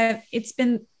that's why it's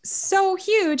been so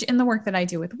huge in the work that I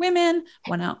do with women,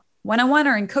 one-on-one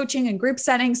or in coaching and group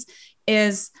settings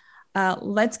is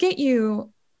let's get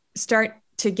you start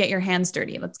to get your hands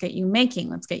dirty. Let's get you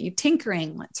making, let's get you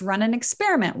tinkering. Let's run an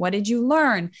experiment. What did you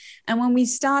learn? And when we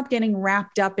stop getting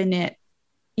wrapped up in it,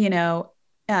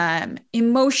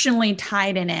 emotionally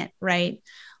tied in it, right?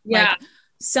 Yeah. Like,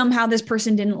 somehow this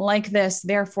person didn't like this,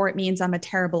 therefore it means I'm a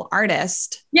terrible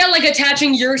artist. Yeah, like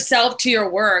attaching yourself to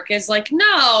your work is like,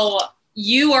 no,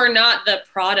 you are not the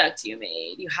product you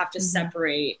made. You have to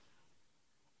separate.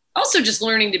 Also just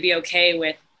learning to be okay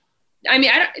with,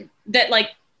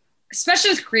 especially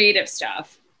with creative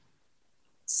stuff,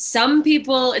 some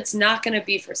people, it's not going to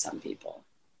be for some people.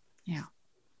 Yeah.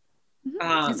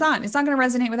 It's not going to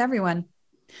resonate with everyone.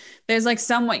 There's like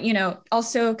somewhat,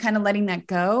 also kind of letting that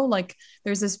go. Like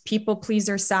there's this people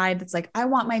pleaser side that's like, I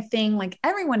want my thing, like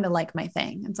everyone to like my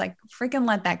thing. It's like, freaking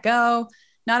let that go.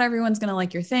 Not everyone's going to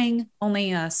like your thing.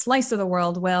 Only a slice of the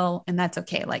world will. And that's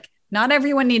okay. Like not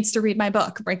everyone needs to read my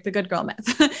book, Break the Good Girl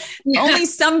Myth. Only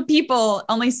some people,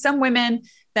 only some women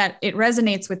that it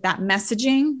resonates with that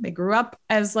messaging. They grew up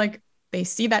as like, they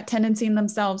see that tendency in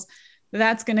themselves.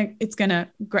 They're going to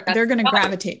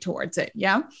gravitate towards it.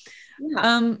 Yeah.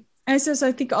 And so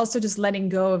I think also just letting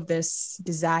go of this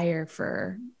desire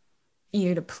for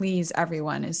you to please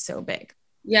everyone is so big.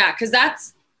 Yeah. Cause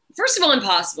that's first of all,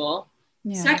 impossible.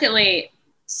 Yeah. Secondly,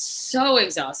 so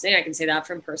exhausting. I can say that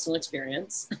from personal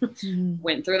experience.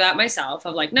 Went through that myself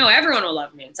of like, no, everyone will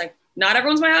love me. It's like, not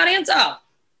everyone's my audience. Oh,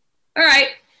 all right.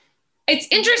 It's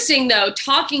interesting though,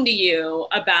 talking to you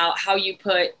about how you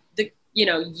put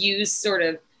use sort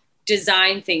of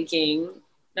design thinking,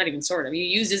 not even sort of, you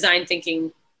use design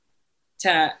thinking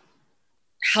to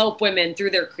help women through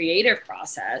their creative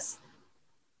process.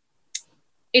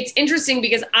 It's interesting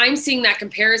because I'm seeing that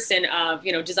comparison of,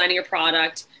 designing a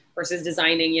product versus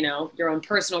designing, your own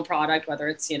personal product, whether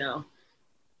it's,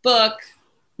 book,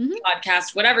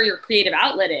 podcast, whatever your creative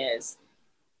outlet is.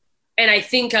 And I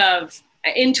think of,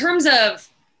 in terms of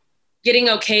getting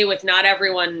okay with not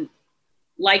everyone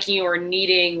liking you or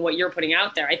needing what you're putting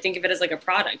out there, I think of it as like a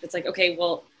product. It's like, okay,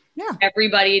 well,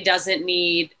 everybody doesn't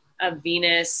need a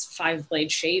Venus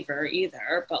 5-blade shaver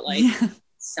either, but like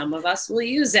some of us will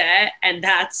use it, and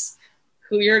that's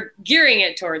who you're gearing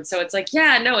it towards. So it's like,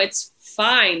 it's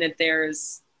fine that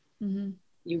there's,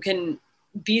 you can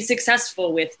be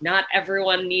successful with not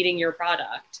everyone needing your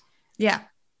product. Yeah.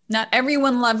 Not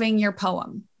everyone loving your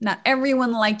poem, not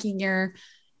everyone liking your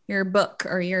book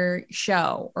or your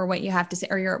show or what you have to say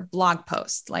or your blog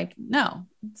post. Like, no,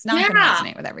 it's not going to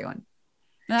resonate with everyone.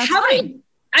 That's fine.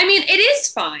 It is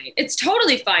fine. It's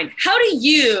totally fine. How do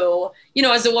you,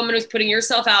 as a woman who's putting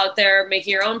yourself out there,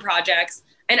 making your own projects,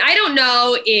 and I don't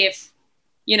know if,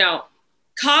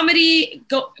 comedy,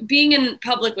 being in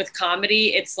public with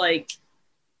comedy, it's like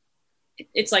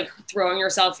throwing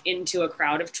yourself into a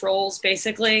crowd of trolls,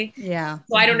 basically. Yeah.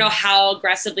 So I don't know how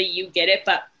aggressively you get it,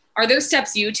 but are there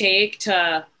steps you take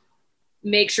to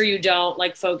make sure you don't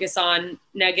like focus on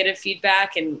negative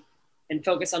feedback and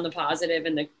focus on the positive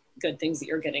and the good things that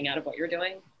you're getting out of what you're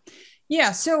doing?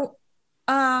 Yeah. So,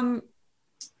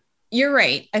 you're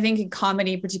right. I think in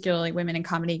comedy, particularly women in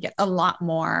comedy, get a lot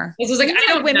more. This was like, I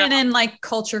don't women know. in like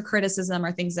culture criticism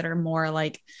or things that are more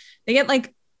like, they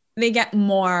get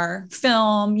more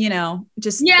film,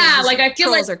 just like I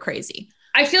feel trolls like are crazy.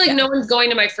 I feel like no one's going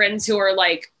to my friends who are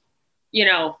like,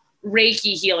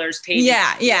 Reiki healers page.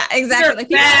 Yeah, exactly.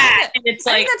 Like, and it's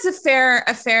like, I think that's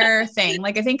a fair thing.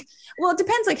 Like, I think, well, it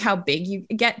depends like how big you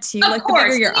get to, like the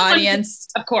bigger your audience,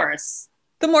 of course,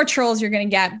 the more trolls you're going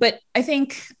to get. But I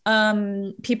think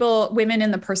women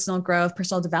in the personal growth,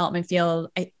 personal development field,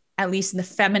 at least in the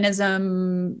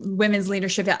feminism, women's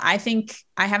leadership, I think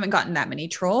I haven't gotten that many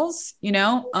trolls,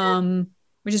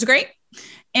 which is great.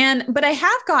 But I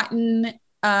have gotten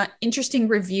interesting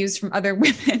reviews from other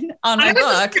women on my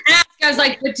book. I was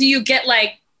like, but do you get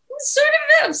like sort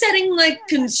of upsetting, like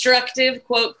constructive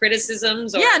quote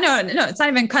criticisms? Or- yeah, no, it's not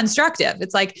even constructive.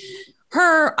 It's like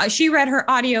she read her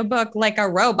audiobook like a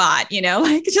robot,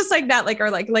 like just like that, like,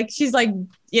 or like she's like,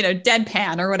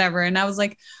 deadpan or whatever. And I was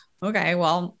like, okay,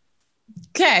 well,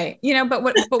 okay. But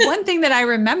one thing that I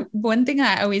remember, one thing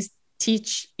I always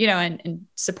teach, and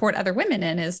support other women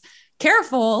in is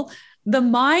careful. The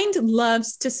mind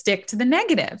loves to stick to the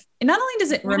negative. And not only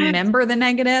does it remember the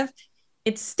negative,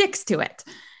 it sticks to it.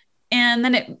 And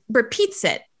then it repeats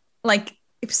it like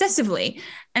obsessively.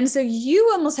 And so you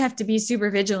almost have to be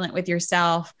super vigilant with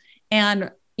yourself.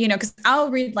 And, because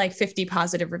I'll read like 50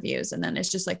 positive reviews. And then it's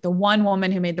just like the one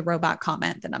woman who made the robot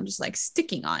comment that I'm just like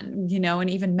sticking on, and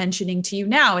even mentioning to you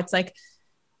now, it's like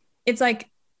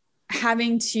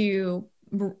having to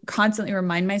constantly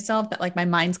remind myself that like my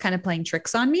mind's kind of playing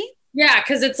tricks on me. Yeah,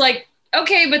 because it's like,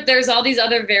 okay, but there's all these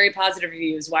other very positive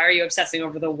reviews. Why are you obsessing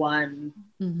over the one?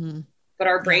 Mm-hmm. But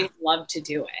our brains love to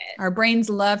do it. Our brains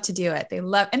love to do it.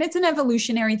 And it's an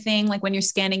evolutionary thing. Like when you're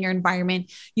scanning your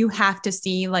environment, you have to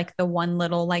see like the one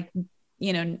little, like,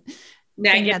 thing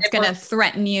that's going to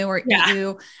threaten you or eat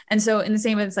you. And so in the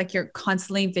same way, it's like you're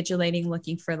constantly vigilating,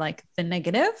 looking for like the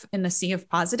negative in the sea of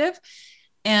positive.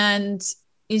 And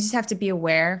you just have to be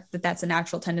aware that that's a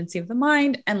natural tendency of the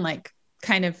mind. And like,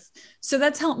 kind of, so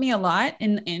that's helped me a lot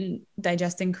in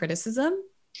digesting criticism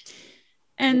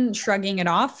and shrugging it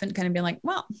off and kind of being like,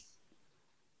 well,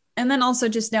 and then also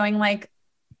just knowing like,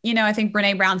 I think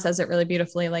Brene Brown says it really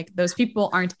beautifully. Like those people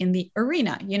aren't in the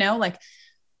arena, like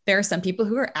there are some people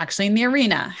who are actually in the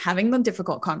arena, having the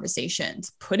difficult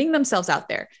conversations, putting themselves out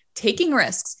there, taking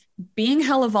risks, being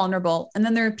hella vulnerable. And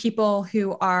then there are people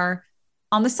who are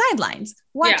on the sidelines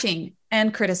watching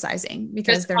and criticizing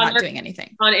because Just they're not doing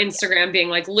anything. On Instagram being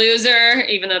like loser,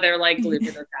 even though they're like glued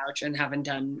to their couch and haven't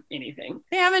done anything.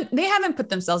 They haven't put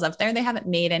themselves up there. They haven't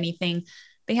made anything.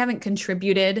 They haven't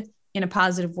contributed in a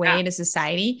positive way to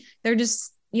society. They're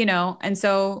just, and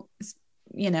so,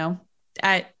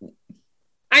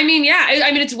 I mean,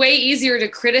 it's way easier to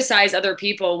criticize other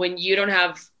people when you don't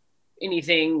have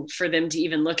anything for them to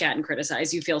even look at and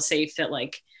criticize. You feel safe that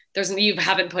like you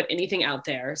haven't put anything out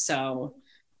there. So,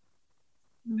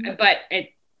 but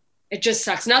it just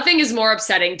sucks. Nothing is more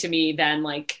upsetting to me than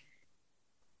like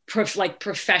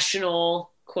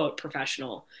professional, quote,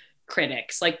 professional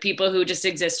critics, like people who just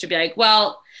exist to be like,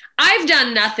 well, I've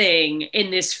done nothing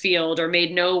in this field or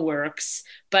made no works,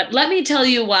 but let me tell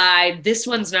you why this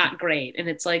one's not great. And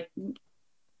it's like,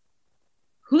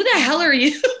 who the hell are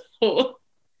you?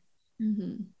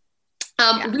 Mm-hmm.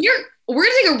 We're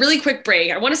gonna take a really quick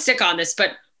break. I want to stick on this,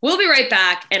 but we'll be right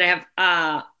back. And I have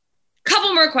a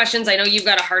couple more questions. I know you've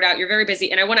got a heart out. You're very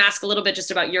busy. And I want to ask a little bit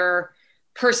just about your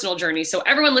personal journey. So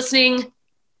everyone listening,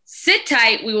 sit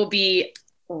tight. We will be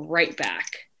right back.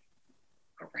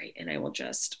 All right. And I will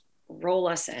just roll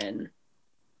us in.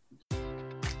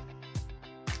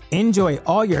 Enjoy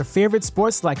all your favorite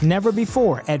sports like never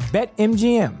before at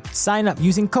BetMGM. Sign up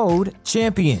using code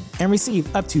CHAMPION and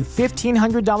receive up to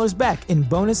 $1,500 back in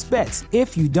bonus bets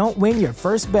if you don't win your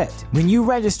first bet. When you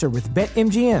register with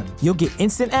BetMGM, you'll get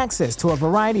instant access to a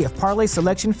variety of parlay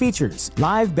selection features,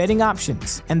 live betting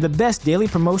options, and the best daily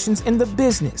promotions in the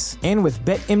business. And with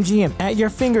BetMGM at your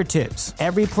fingertips,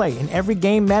 every play and every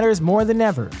game matters more than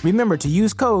ever. Remember to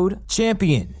use code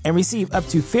CHAMPION and receive up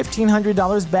to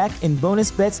 $1,500 back in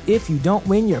bonus bets if you don't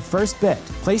win your first bet.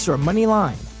 Place your money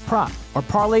line, prop, or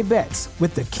parlay bets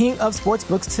with the king of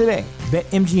sportsbooks today.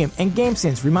 BetMGM and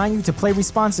GameSense remind you to play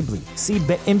responsibly. See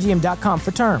BetMGM.com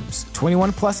for terms.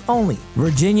 21 plus only.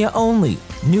 Virginia only.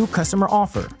 New customer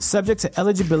offer. Subject to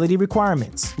eligibility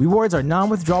requirements. Rewards are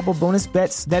non-withdrawable bonus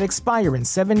bets that expire in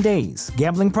 7 days.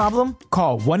 Gambling problem?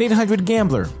 Call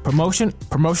 1-800-GAMBLER.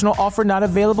 Promotional offer not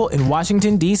available in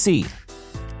Washington, D.C.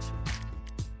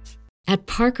 At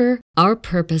Parker, our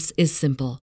purpose is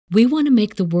simple. We want to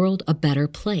make the world a better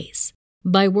place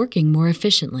by working more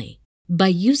efficiently, by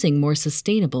using more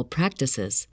sustainable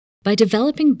practices, by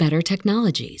developing better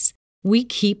technologies. We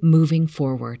keep moving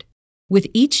forward. With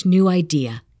each new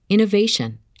idea,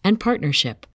 innovation, and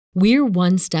partnership, we're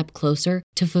one step closer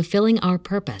to fulfilling our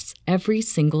purpose every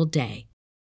single day.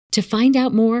 To find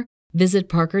out more, visit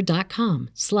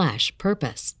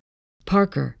parker.com/purpose.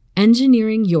 Parker,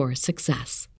 engineering your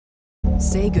success.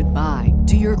 Say goodbye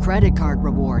to your credit card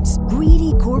rewards.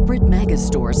 Greedy corporate mega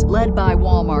stores, led by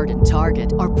Walmart and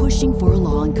Target, are pushing for a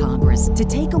law in Congress to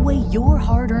take away your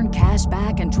hard-earned cash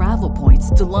back and travel points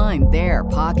to line their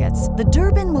pockets. The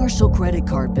Durbin-Marshall credit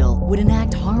card bill would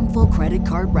enact harmful credit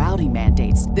card routing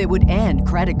mandates that would end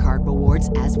credit card rewards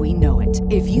as we know it.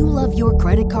 If you love your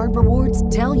credit card rewards,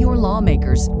 tell your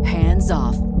lawmakers, hands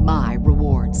off my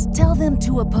rewards. Tell them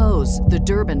to oppose the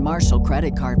Durbin-Marshall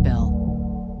credit card bill.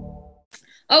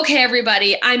 Okay,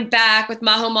 everybody, I'm back with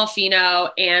Majo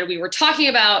Malfino, and we were talking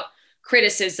about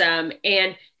criticism.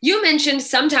 And you mentioned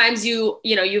sometimes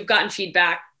you've gotten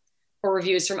feedback or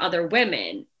reviews from other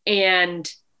women. And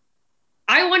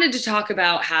I wanted to talk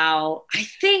about how I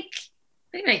can't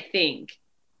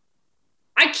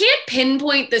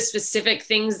pinpoint the specific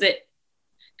things that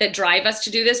drive us to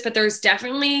do this, but there's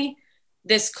definitely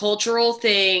this cultural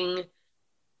thing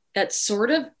that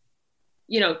sort of,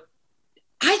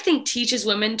 I think teaches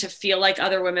women to feel like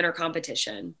other women are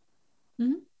competition.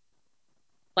 Mm-hmm.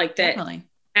 Like that Definitely.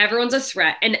 Everyone's a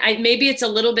threat. And maybe it's a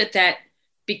little bit that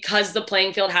because the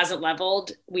playing field hasn't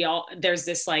leveled, there's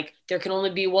this like, there can only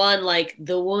be one, like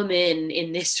the woman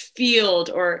in this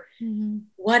field or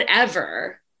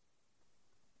whatever.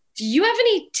 Do you have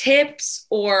any tips,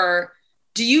 or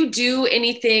do you do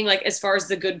anything like as far as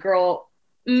the good girl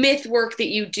myth work that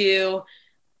you do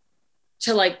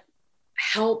to like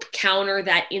help counter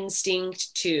that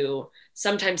instinct to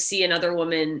sometimes see another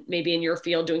woman maybe in your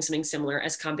field doing something similar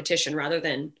as competition rather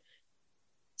than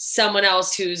someone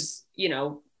else who's,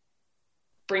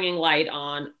 bringing light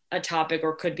on a topic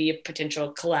or could be a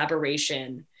potential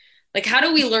collaboration? Like, how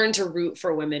do we learn to root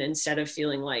for women instead of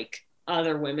feeling like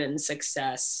other women's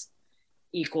success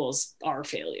equals our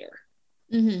failure?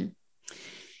 Mm-hmm.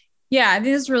 Yeah,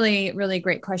 this is really, really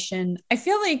great question. I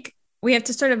feel like we have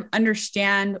to sort of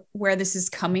understand where this is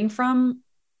coming from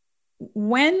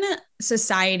when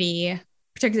society,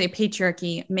 particularly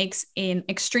patriarchy, makes an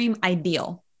extreme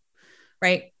ideal,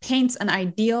 right? Paints an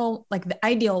ideal, like the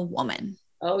ideal woman.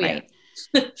 Oh, right?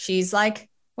 Yeah. She's like,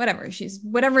 whatever. She's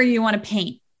whatever you want to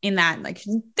paint in that. Like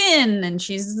she's thin and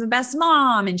she's the best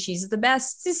mom and she's the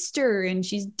best sister and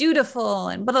she's dutiful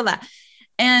and blah, blah, blah.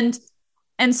 And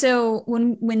so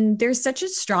when there's such a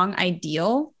strong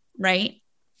ideal, right?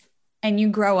 And you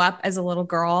grow up as a little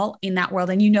girl in that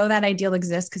world and you know that ideal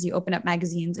exists because you open up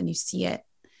magazines and you see it.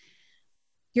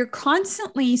 You're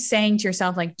constantly saying to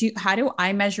yourself, like, how do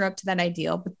I measure up to that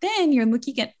ideal? But then you're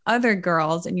looking at other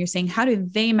girls and you're saying, how do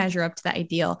they measure up to that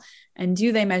ideal? And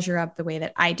do they measure up the way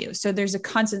that I do? So there's a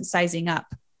constant sizing up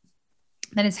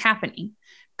that is happening,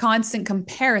 constant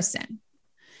comparison.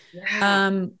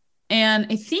 Yeah. And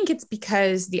I think it's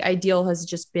because the ideal has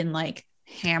just been like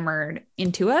hammered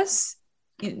into us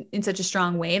in such a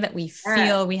strong way that we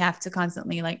feel we have to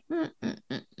constantly like,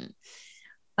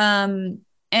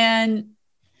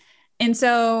 And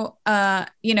so,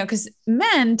 because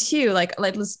men too, like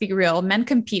let's be real, men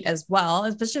compete as well,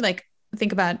 especially like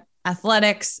think about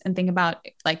athletics and think about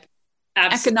like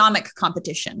economic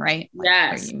competition, right? Like,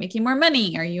 yes. Are you making more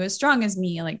money? Are you as strong as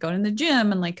me? Like going to the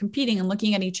gym and like competing and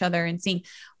looking at each other and seeing.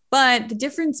 But the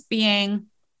difference being,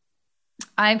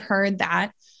 I've heard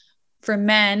that for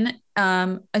men,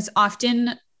 is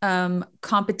often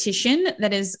competition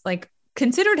that is like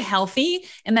considered healthy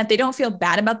and that they don't feel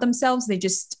bad about themselves. They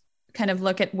just kind of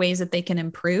look at ways that they can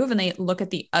improve and they look at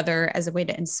the other as a way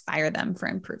to inspire them for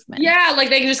improvement. Yeah. Like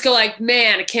they can just go like,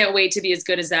 man, I can't wait to be as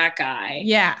good as that guy.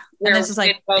 Yeah. And it's just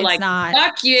like, it's not,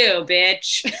 fuck you,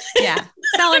 bitch. Yeah.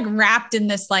 It's not like wrapped in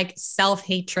this like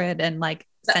self-hatred and like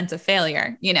sense of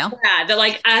failure, you know? Yeah. They're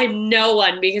like, I'm no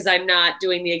one because I'm not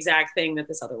doing the exact thing that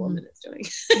this other woman is doing.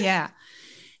 Yeah.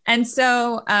 And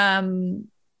so,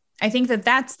 I think that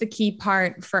that's the key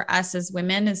part for us as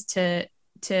women is to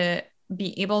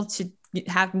be able to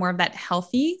have more of that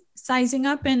healthy sizing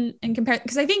up and compare.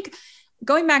 Because I think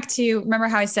going back to, remember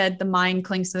how I said the mind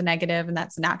clings to the negative and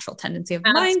that's the natural tendency of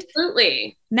the mind?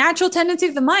 Absolutely. Natural tendency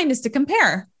of the mind is to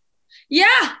compare.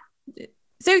 Yeah.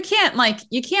 So you can't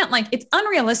it's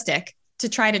unrealistic to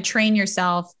try to train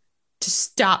yourself to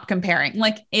stop comparing.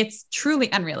 Like it's truly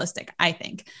unrealistic. I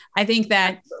think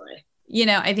that, absolutely.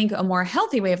 I think a more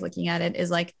healthy way of looking at it is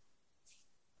like,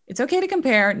 it's okay to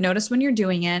compare, notice when you're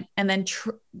doing it, and then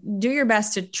do your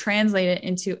best to translate it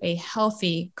into a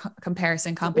healthy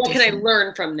comparison competition. What can I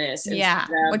learn from this? Yeah.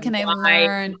 What can I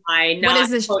learn? What is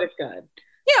this? Good?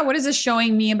 Yeah. What is this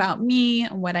showing me about me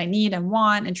and what I need and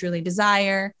want and truly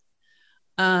desire?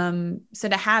 So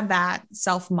to have that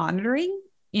self-monitoring,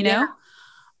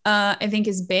 I think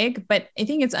is big, but I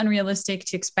think it's unrealistic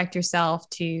to expect yourself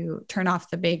to turn off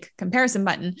the big comparison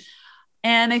button.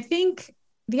 And I think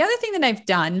the other thing that I've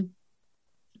done,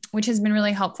 which has been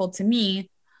really helpful to me,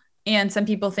 and some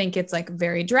people think it's like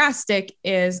very drastic,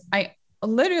 is I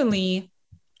literally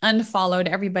unfollowed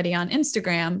everybody on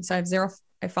Instagram. So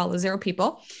I follow 0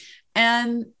 people.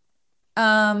 And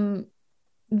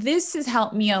this has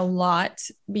helped me a lot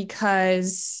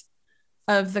because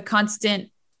of the constant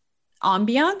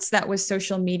ambiance that was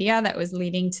social media that was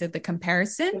leading to the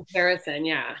comparison.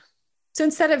 Yeah. So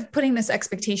instead of putting this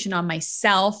expectation on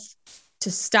myself to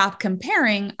stop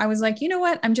comparing, I was like, you know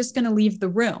what? I'm just going to leave the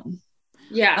room.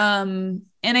 Yeah. And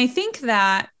I think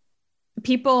that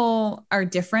people are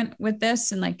different with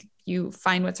this and like you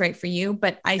find what's right for you.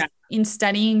 But in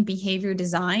studying behavior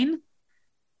design,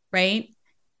 right?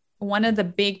 One of the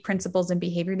big principles in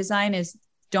behavior design is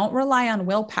don't rely on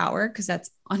willpower because that's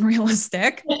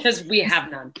unrealistic. Because we have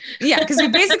none. Yeah, because we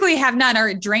basically have none, or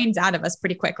it drains out of us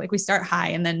pretty quick. Like we start high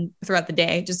and then throughout the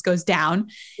day it just goes down.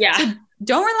 Yeah. So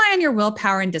don't rely on your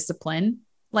willpower and discipline.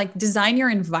 Like design your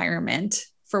environment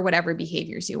for whatever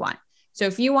behaviors you want. So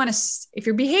if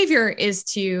your behavior is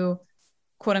to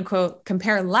quote unquote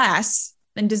compare less,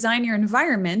 then design your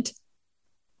environment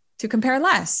to compare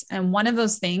less. And one of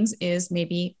those things is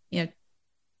maybe,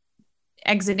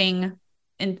 exiting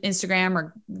Instagram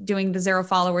or doing the 0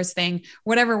 followers thing,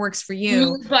 whatever works for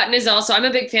you. Mute button is also, I'm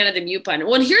a big fan of the mute button.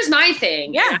 Well, here's my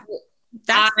thing. Yeah.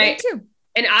 That's great too.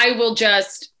 And I'll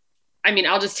just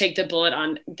take the bullet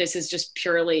on this is just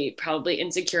purely probably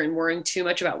insecure and worrying too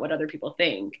much about what other people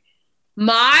think.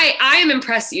 I am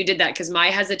impressed that you did that because my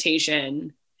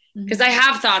hesitation, because I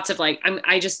have thoughts of like,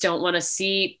 I just don't want to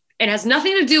see, it has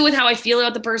nothing to do with how I feel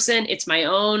about the person. It's my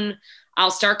own, I'll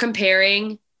start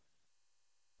comparing.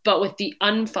 But with the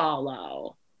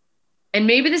unfollow, and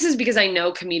maybe this is because I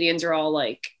know comedians are all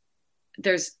like,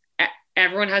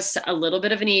 everyone has a little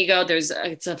bit of an ego.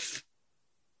 It's a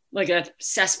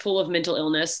cesspool of mental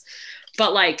illness.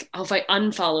 But like, oh, if I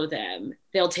unfollow them,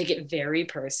 they'll take it very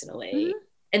personally. Mm-hmm.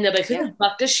 And they'll be like, who the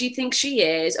fuck does she think she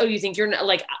is? Oh, you think you're not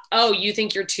like, oh, you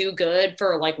think you're too good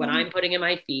for like what I'm putting in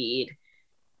my feed.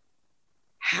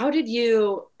 How did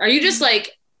you, are you just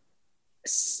like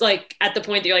at the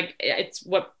point that you're like, it's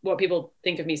what people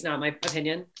think of me is not my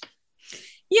opinion?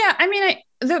 Yeah. I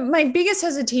mean, my biggest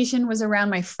hesitation was around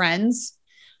my friends,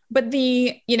 but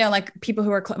like people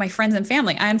who are my friends and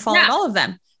family, I unfollowed all of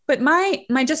them. But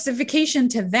my justification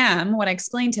to them, what I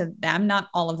explained to them, not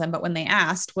all of them, but when they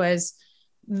asked, was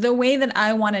the way that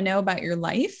I want to know about your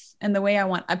life and the way I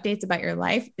want updates about your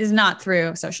life is not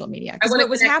through social media. Because what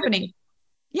was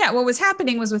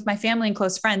happening was with my family and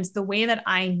close friends, the way that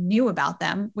I knew about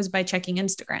them was by checking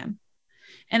Instagram.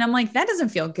 And I'm like, that doesn't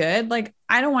feel good. Like,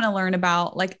 I don't want to learn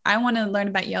about, like, I want to learn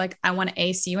about you. Like, I want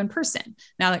to see you in person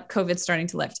now that COVID's starting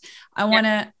to lift. I want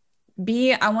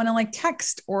to like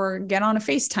text or get on a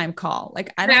FaceTime call.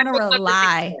 Like, I don't want to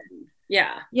rely.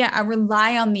 Yeah. I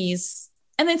rely on these.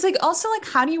 And it's like, also like,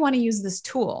 how do you want to use this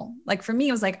tool? Like for me,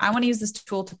 it was like, I want to use this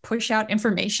tool to push out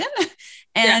information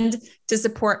and to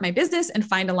support my business and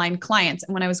find aligned clients.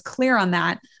 And when I was clear on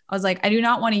that, I was like, I do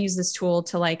not want to use this tool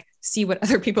to like see what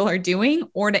other people are doing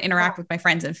or to interact with my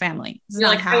friends and family. This is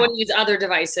not how. I want to use other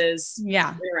devices.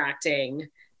 Interacting.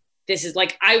 This is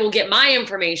like, I will get my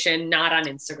information, not on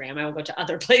Instagram. I will go to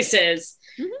other places.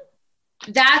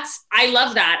 Mm-hmm. I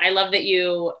love that. I love that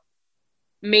you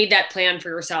made that plan for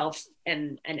yourself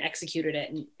and executed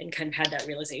it and kind of had that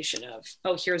realization of,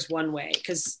 oh, here's one way.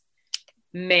 Cause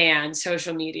man,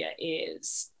 social media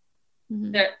is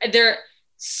there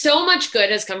so much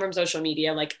good has come from social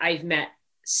media. Like I've met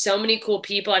so many cool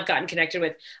people. I've gotten connected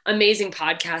with amazing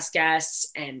podcast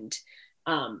guests and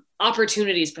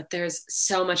opportunities, but there's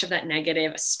so much of that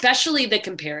negative, especially the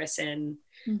comparison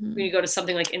when you go to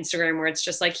something like Instagram, where it's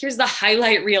just like, here's the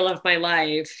highlight reel of my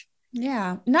life.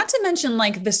 Yeah. Not to mention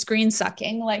like the screen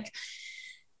sucking, like,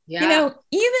 you know,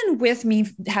 even with me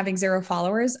having 0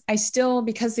 followers, I still,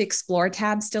 because the explore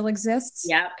tab still exists.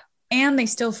 Yep. And they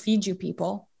still feed you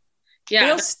people. Yeah.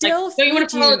 They'll still like,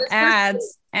 feed you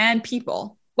ads and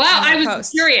people. Wow. I was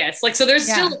curious. Like, so there's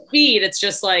still a feed. It's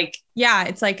just like,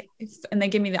 it's like, and they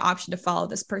give me the option to follow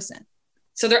this person.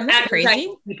 So they're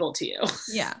advertising people to you.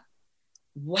 Yeah.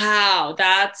 Wow.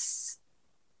 That's,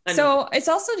 so it's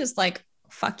also just like,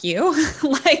 fuck you.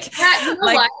 Like, you know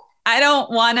what? I don't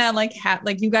want to like have,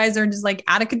 like, you guys are just like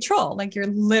out of control. Like you're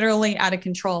literally out of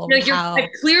control. Like I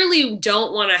clearly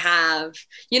don't want to have,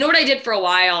 you know what I did for a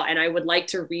while, and I would like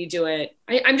to redo it.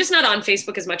 I'm just not on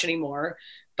Facebook as much anymore,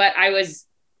 but I was,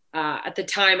 at the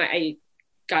time I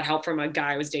got help from a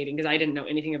guy I was dating because I didn't know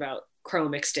anything about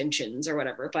Chrome extensions or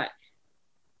whatever, but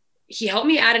he helped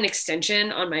me add an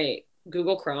extension on my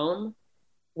Google Chrome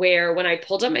where when I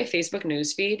pulled up my Facebook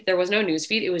newsfeed, there was no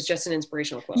newsfeed. It was just an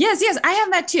inspirational quote. Yes. I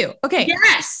have that too. Okay.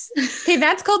 Yes. Okay.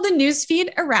 That's called the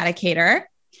newsfeed eradicator.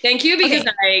 Thank you. Because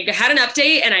I had an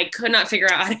update and I could not figure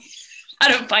out how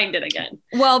to find it again.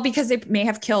 Well, because they may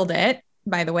have killed it,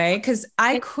 by the way, because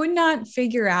I could not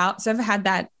figure out. So I've had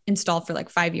that installed for like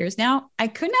 5 years now. I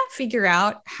could not figure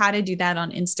out how to do that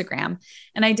on Instagram.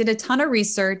 And I did a ton of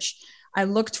research. I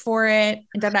looked for it,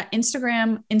 and that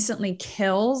Instagram instantly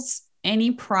kills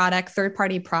any product,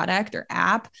 third-party product or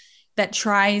app that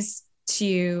tries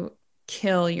to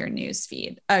kill your news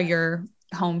feed, your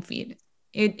home feed.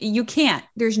 You can't.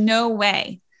 There's no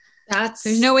way.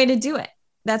 There's no way to do it.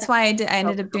 That's why I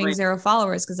ended up doing 0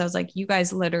 followers, because I was like, you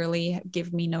guys literally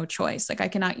give me no choice. Like I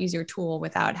cannot use your tool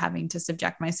without having to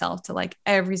subject myself to like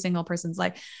every single person's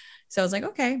life. So I was like,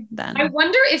 okay, then. I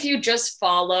wonder if you just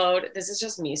followed, this is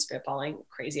just me spitballing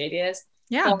crazy ideas.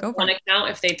 Yeah, go for it. Account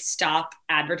if they'd stop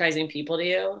advertising people to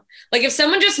you. Like if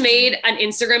someone just made an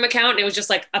Instagram account and it was just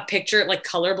like a picture, like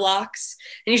color blocks,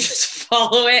 and you just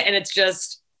follow it and it's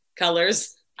just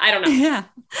colors. I don't know. Yeah.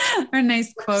 Or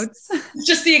nice quotes. It's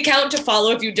just the account to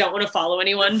follow if you don't want to follow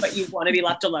anyone, but you want to be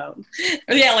left alone.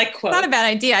 Or yeah, like quotes. Not a bad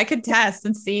idea. I could test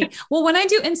and see. Well, when I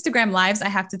do Instagram lives, I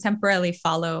have to temporarily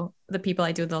follow the people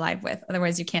I do the live with.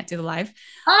 Otherwise you can't do the live.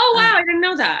 Oh, wow. I didn't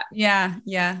know that. Yeah.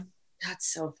 That's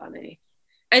so funny.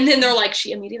 And then they're like,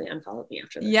 she immediately unfollowed me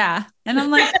after that. Yeah. And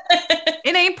I'm like,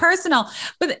 it ain't personal.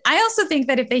 But I also think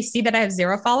that if they see that I have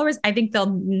 0 followers, I think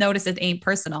they'll notice it ain't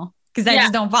personal, because I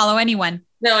just don't follow anyone.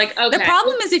 They're like, okay. The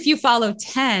problem is if you follow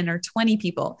 10 or 20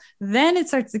 people, then it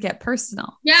starts to get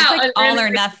personal. Yeah. It's like all or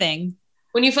nothing.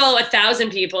 When you follow 1,000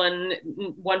 people and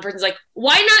one person's like,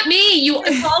 why not me? You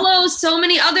follow so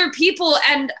many other people,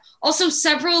 and also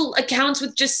several accounts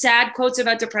with just sad quotes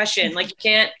about depression. Like you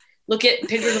can't look at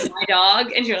pictures of my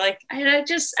dog and you're like, I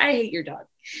hate your dog.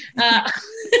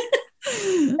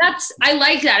 I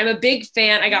like that. I'm a big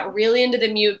fan. I got really into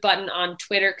the mute button on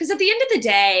Twitter because at the end of the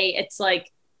day, it's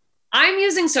like I'm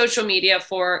using social media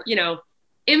for,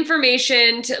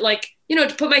 information to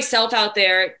to put myself out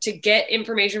there to get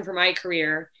information for my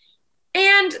career.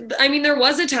 And I mean, there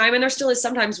was a time and there still is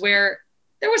sometimes where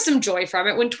there was some joy from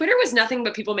it. When Twitter was nothing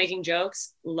but people making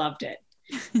jokes, loved it.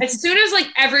 As soon as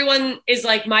everyone is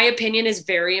like, my opinion is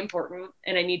very important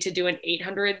and I need to do an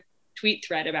 800 tweet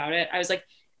thread about it, I was like,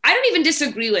 I don't even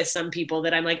disagree with some people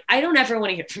that I'm like, I don't ever want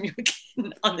to hear from you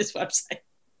again on this website.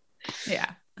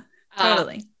 Yeah,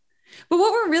 totally. But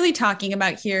what we're really talking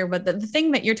about here, but the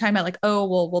thing that you're talking about, like, oh,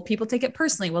 well, will people take it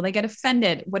personally? Will they get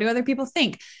offended? What do other people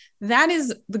think? That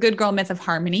is the good girl myth of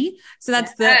harmony. So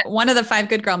that's one of the 5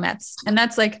 good girl myths. And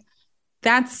that's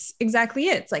exactly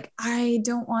it. It's like, I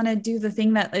don't want to do the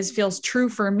thing that feels true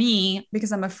for me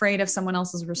because I'm afraid of someone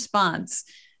else's response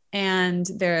and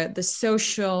the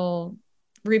social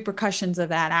repercussions of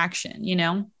that action,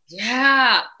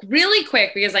 Yeah. Really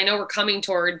quick, because I know we're coming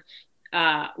toward,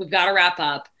 we've got to wrap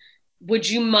up. Would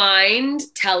you mind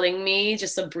telling me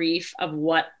just a brief of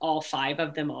what all 5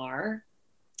 of them are?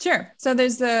 Sure. So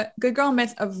there's the good girl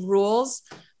myth of rules,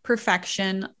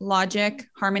 perfection, logic,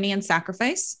 harmony, and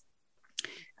sacrifice.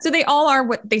 So they all are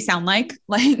what they sound like.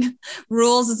 Like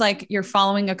rules is like you're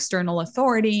following external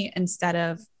authority instead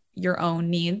of your own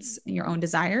needs and your own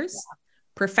desires. Yeah.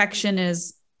 Perfection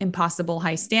is impossible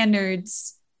high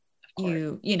standards.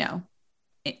 You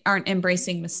aren't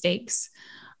embracing mistakes.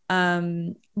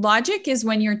 Logic is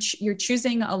when you're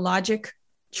choosing a logic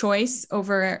choice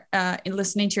over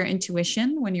listening to your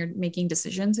intuition when you're making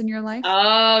decisions in your life.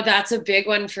 Oh, that's a big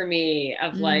one for me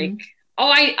of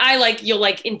I like, you'll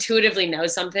intuitively know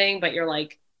something, but you're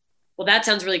like, well, that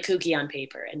sounds really kooky on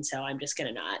paper. And so I'm just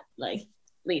going to not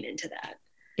lean into that.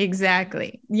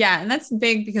 Exactly. Yeah. And that's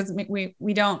big because we've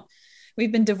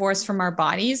been divorced from our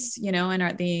bodies, and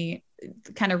are the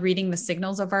kind of reading the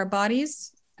signals of our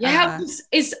bodies. Yeah.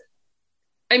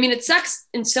 It sucks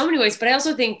in so many ways, but I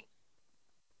also think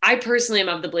I personally am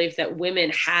of the belief that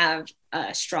women have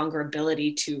a stronger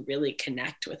ability to really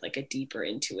connect with a deeper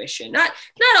intuition. Not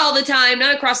all the time,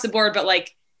 not across the board, but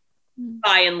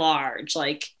by and large,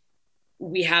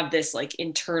 we have this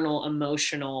internal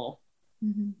emotional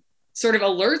sort of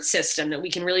alert system that we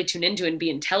can really tune into and be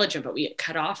intelligent, but we get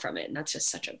cut off from it. And that's just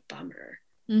such a bummer.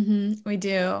 We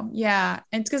do. Yeah.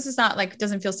 And it's because it's not it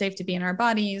doesn't feel safe to be in our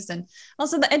bodies. And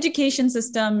also the education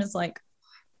system is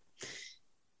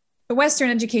the Western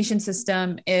education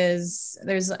system I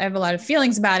have a lot of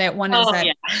feelings about it. One is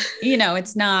that,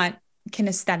 it's not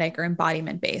kinesthetic or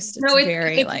embodiment based. It's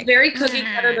very cookie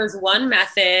cutter. There's one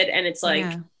method and it's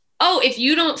if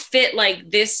you don't fit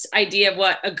this idea of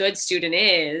what a good student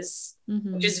is,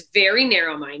 which is very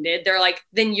narrow-minded, they're like,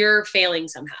 then you're failing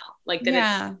somehow.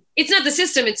 It's not the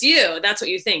system, it's you. That's what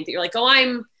you think, that you're like, oh,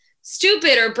 I'm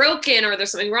stupid or broken or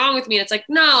there's something wrong with me. And it's like,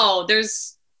 no,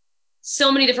 there's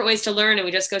so many different ways to learn. And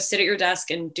we just go sit at your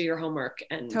desk and do your homework.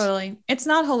 And totally. It's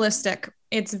not holistic.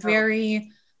 It's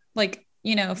very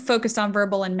focused on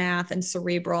verbal and math and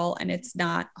cerebral. And it's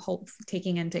not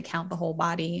taking into account the whole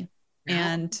body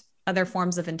and other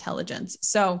forms of intelligence.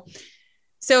 So,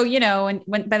 and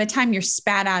when, by the time you're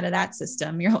spat out of that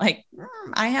system, you're like,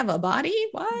 I have a body.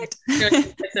 What?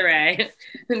 It's all right.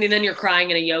 And then you're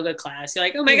crying in a yoga class. You're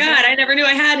like, oh my God, I never knew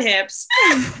I had hips.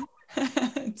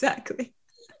 Exactly.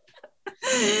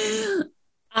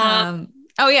 And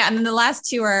then the last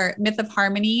 2 are myth of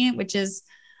harmony, which is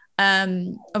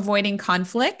avoiding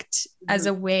conflict as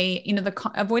a way,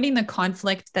 avoiding the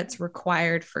conflict that's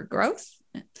required for growth.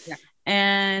 Yeah.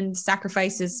 And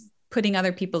sacrifice is putting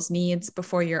other people's needs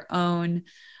before your own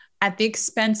at the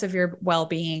expense of your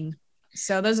well-being.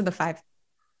 So those are the 5.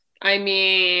 I'm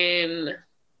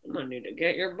gonna need to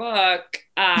get your book.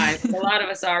 A lot of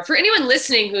us are. For anyone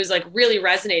listening who's really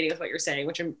resonating with what you're saying,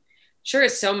 which I'm sure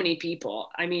is so many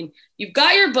people. You've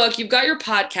got your book, you've got your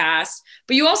podcast,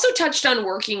 but you also touched on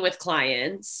working with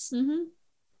clients.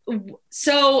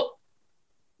 So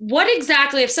what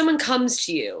exactly, if someone comes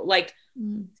to you,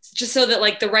 just so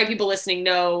that the right people listening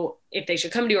know if they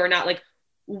should come to you or not,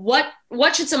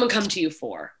 what should someone come to you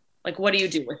for? What do you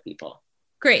do with people?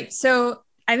 Great. So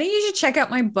I think you should check out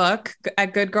my book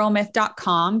at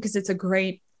goodgirlmyth.com because it's a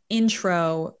great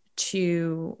intro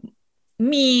to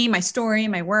me, my story,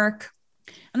 my work.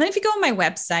 And then if you go on my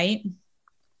website,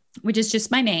 which is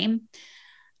just my name,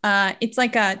 it's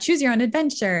like a choose your own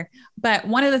adventure. But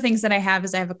one of the things that I have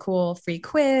is I have a cool free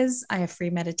quiz. I have free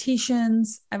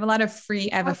meditations. I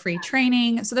have a free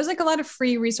training. So there's a lot of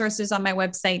free resources on my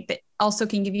website that also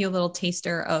can give you a little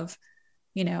taster of,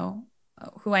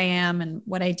 who I am and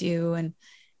what I do.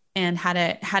 and how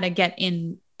to get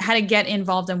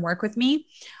involved and work with me.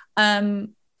 I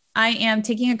am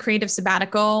taking a creative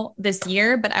sabbatical this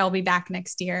year, but I will be back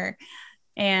next year.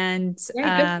 And good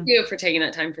for you for taking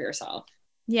that time for yourself.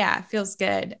 Yeah, it feels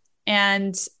good.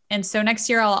 And so next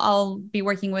year I'll be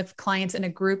working with clients in a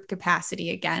group capacity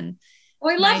again. Oh,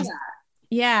 I love that.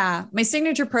 Yeah. My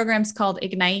signature program is called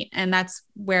Ignite. And that's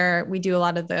where we do a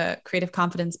lot of the creative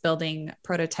confidence building,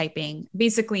 prototyping,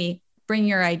 basically bring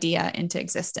your idea into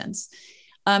existence.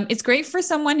 It's great for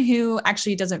someone who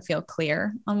actually doesn't feel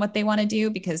clear on what they want to do,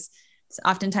 because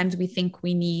oftentimes we think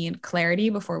we need clarity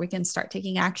before we can start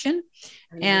taking action.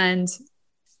 Mm-hmm. And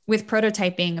with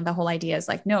prototyping, the whole idea is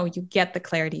like, no, you get the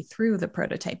clarity through the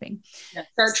prototyping. Yeah,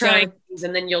 start trying things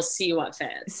and then you'll see what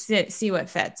fits. See what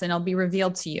fits, and it'll be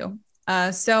revealed to you.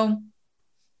 So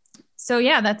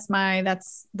yeah, that's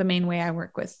the main way I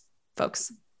work with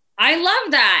folks. I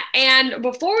love that. And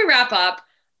before we wrap up,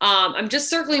 I'm just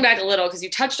circling back a little because you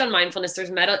touched on mindfulness.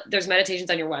 There's meditations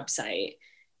on your website.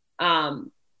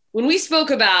 When we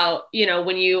spoke about,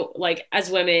 when you, like, as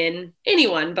women,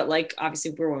 anyone, but like,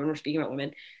 obviously we're women, we're speaking about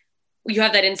women, you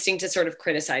have that instinct to sort of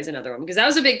criticize another woman. Because that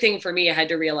was a big thing for me. I had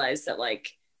to realize that,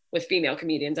 like, with female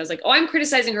comedians, I was like, oh, I'm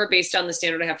criticizing her based on the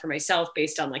standard I have for myself,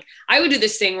 based on, like, I would do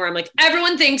this thing where I'm like,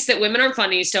 everyone thinks that women are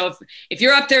funny. So if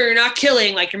you're up there, you're not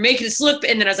killing, like, you're making this look.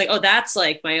 And then I was like, oh, that's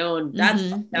like my own, that's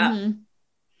fucked up. Mm-hmm.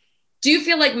 Do you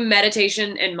feel like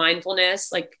meditation and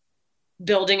mindfulness, like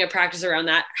building a practice around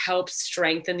that, helps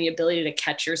strengthen the ability to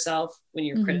catch yourself when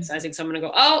you're criticizing someone and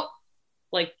go, oh,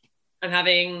 like, I'm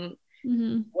having,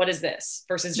 what is this?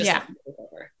 Versus just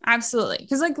over. Absolutely.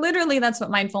 Because, like, literally that's what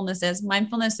mindfulness is.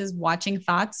 Mindfulness is watching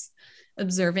thoughts,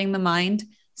 observing the mind,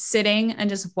 sitting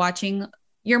and just watching.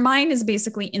 Your mind is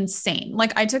basically insane.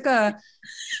 Like, I took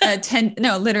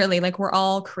literally, like, we're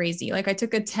all crazy. Like, I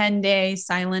took a 10-day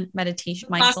silent meditation,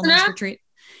 mindfulness retreat.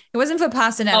 It wasn't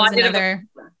Vipassana.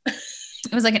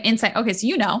 It was like an insight. Okay. So,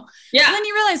 yeah. And then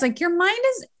you realize, like, your mind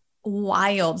is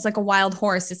wild. It's like a wild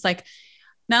horse. It's like,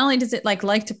 not only does it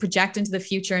like to project into the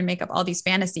future and make up all these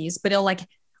fantasies, but it'll like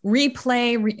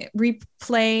replay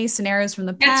scenarios from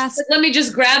the past. Let me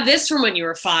just grab this from when you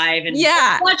were 5 and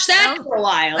watch that for a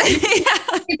while.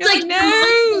 It's like,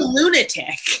 no,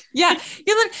 lunatic. Yeah.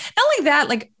 Not only that,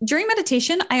 like, during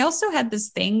meditation, I also had this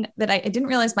thing that I didn't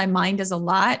realize my mind does a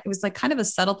lot. It was like kind of a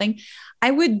subtle thing. I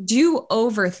would do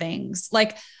over things.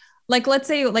 Like let's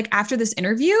say, like, after this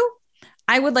interview,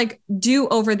 I would like do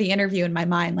over the interview in my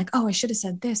mind. Like, oh, I should have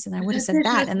said this and I would have said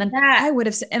that. And then I would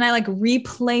have said, and I like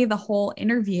replay the whole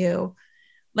interview,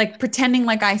 like pretending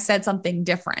like I said something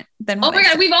different than. Oh my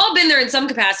God. We've all been there in some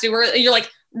capacity where you're like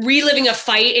reliving a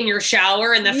fight in your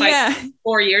shower and the fight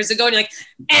 4 years ago. And you're like,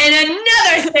 and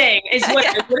another thing is what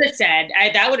I would have said.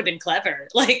 That would have been clever.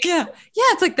 Like, yeah.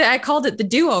 It's like I called it the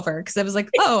do-over. Cause I was like,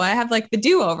 oh, I have like the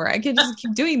do-over. I can just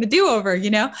keep doing the do-over,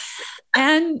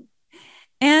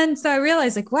 And so I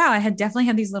realized, like, wow, I had definitely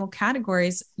had these little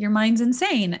categories. Your mind's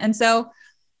insane. And so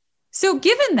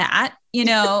given that, you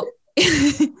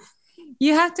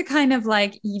have to kind of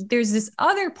like, there's this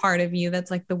other part of you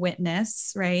that's like the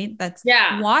witness, right? That's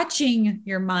watching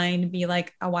your mind be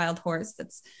like a wild horse.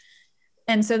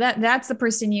 And so that's the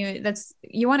person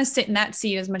you want to sit in that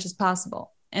seat as much as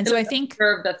possible. And so I think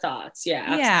observe the thoughts. Yeah.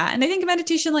 Absolutely. Yeah. And I think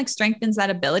meditation like strengthens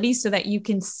that ability so that you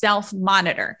can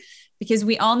self-monitor, because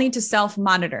we all need to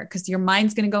self-monitor, because your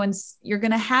mind's going to go and you're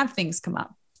going to have things come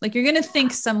up. Like, you're going to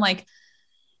think some like,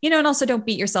 and also don't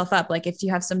beat yourself up. Like, if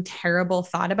you have some terrible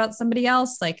thought about somebody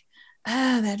else, like,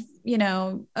 like,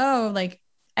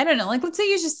 I don't know. Like, let's say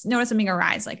you just notice something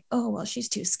arise, like, oh, well, she's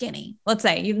too skinny. Let's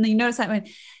say you notice that when,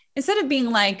 instead of being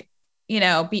like,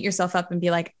 beat yourself up and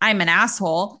be like, I'm an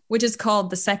asshole, which is called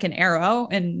the second arrow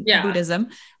in Buddhism.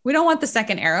 We don't want the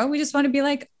second arrow. We just want to be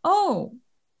like, oh,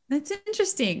 that's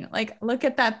interesting. Like, look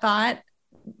at that thought,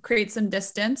 create some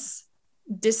distance,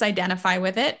 disidentify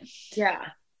with it. Yeah.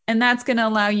 And that's going to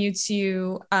allow you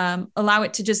to allow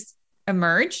it to just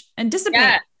emerge and dissipate.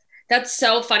 Yeah. That's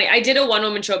so funny. I did a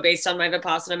one-woman show based on my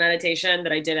Vipassana meditation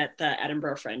that I did at the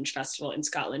Edinburgh Fringe Festival in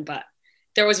Scotland, but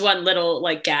there was one little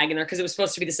like gag in there because it was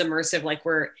supposed to be this immersive, like,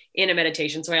 we're in a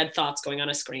meditation. So I had thoughts going on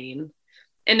a screen.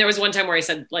 And there was one time where I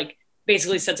said, like,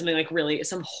 basically said something like really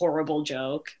some horrible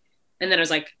joke. And then I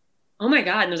was like, oh my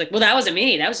God. And I was like, well, that wasn't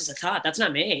me. That was just a thought. That's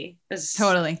not me.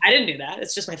 Totally. I didn't do that.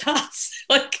 It's just my thoughts.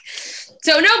 Like,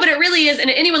 so no, but it really is. And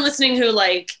anyone listening who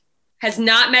like has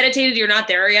not meditated, you're not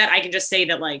there yet. I can just say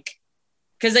that, like,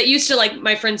 because I used to, like,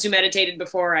 my friends who meditated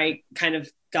before I kind of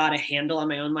got a handle on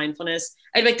my own mindfulness,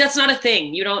 I'd be like, that's not a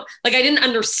thing. You don't, like, I didn't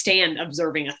understand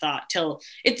observing a thought till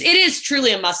it is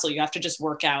truly a muscle. You have to just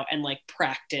work out and like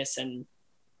practice and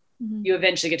you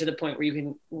eventually get to the point where you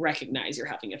can recognize you're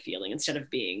having a feeling instead of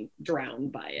being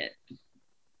drowned by it.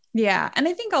 Yeah. And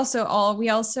I think also we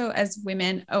also as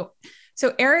women,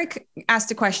 so Eric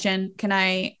asked a question. Can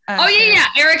I? Yeah.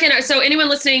 Eric, and so anyone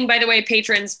listening, by the way,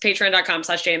 patrons,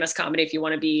 patreon.com/JMS comedy if you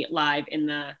want to be live in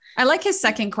the. I like his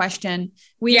second question.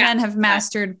 We men have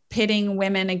mastered pitting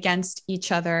women against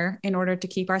each other in order to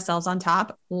keep ourselves on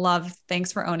top. Love.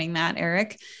 Thanks for owning that,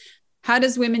 Eric. How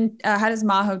does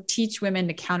Maho teach women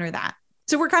to counter that?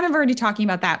 So we're kind of already talking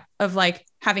about that of like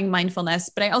having mindfulness,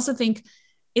 but I also think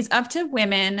it's up to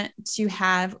women to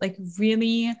have like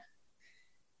really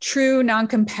true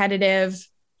non-competitive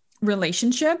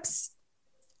relationships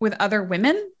with other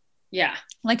women. Yeah.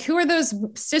 Like who are those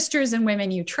sisters and women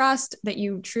you trust that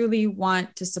you truly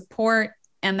want to support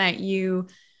and that you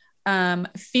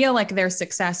feel like their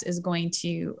success is going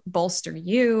to bolster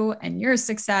you and your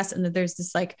success. And that there's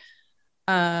this like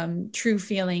true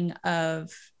feeling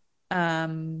of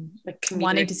like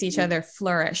wanting to see each other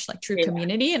flourish, like true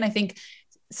community. And I think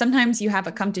sometimes you have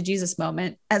a come to Jesus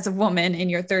moment as a woman in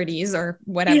your 30s or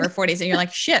whatever, 40s, and you're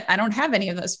like, shit, I don't have any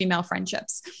of those female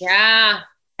friendships. Yeah.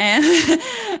 And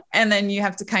then you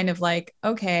have to kind of like,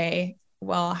 okay,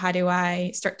 well, how do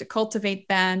I start to cultivate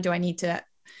them? Do I need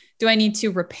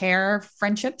to repair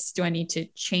friendships? Do I need to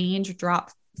change,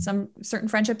 drop some certain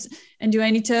friendships? And do I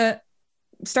need to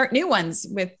start new ones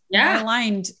with more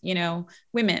aligned,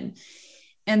 women?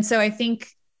 And so I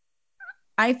think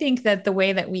that the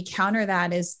way that we counter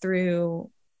that is through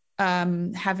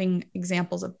having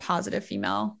examples of positive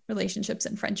female relationships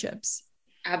and friendships.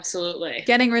 Absolutely.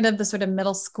 Getting rid of the sort of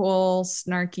middle school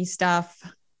snarky stuff.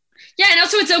 Yeah. And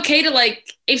also it's okay to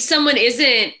like, if someone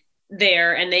isn't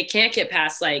there and they can't get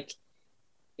past like,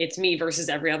 it's me versus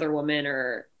every other woman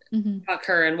or fuck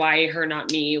her and why her,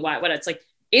 not me, what it's like,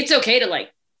 it's okay to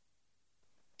like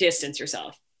distance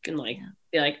yourself and like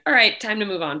be like, all right, time to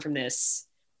move on from this,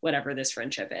 whatever this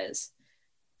friendship is.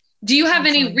 Do you have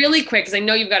any really quick, because I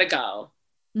know you've got to go.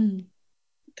 I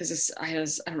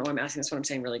don't know why I'm asking this, what I'm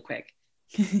saying really quick.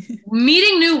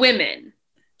 Meeting new women.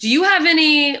 Do you have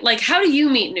any, like, how do you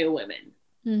meet new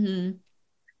women?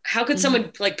 How could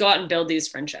someone like go out and build these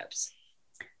friendships?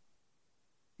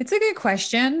 It's a good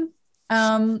question.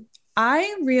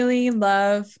 I really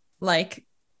love like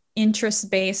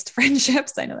interest-based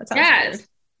friendships. I know that sounds weird.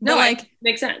 No, like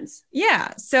makes sense.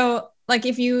 Yeah. So like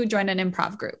if you join an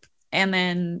improv group and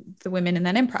then the women in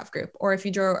that improv group, or if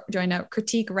you join a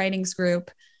critique writings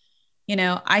group,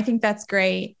 I think that's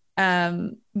great.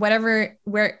 Whatever,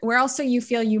 where also you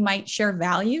feel you might share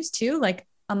values too, like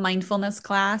a mindfulness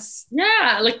class.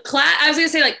 Yeah. Like I was going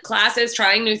to say like classes,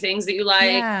 trying new things that you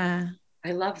like. Yeah.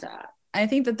 I love that. I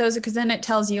think that those are, because then it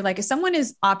tells you like if someone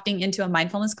is opting into a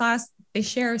mindfulness class, they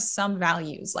share some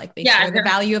values, like they share the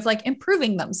value of like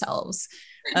improving themselves,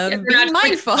 of being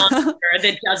mindful.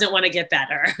 That doesn't want to get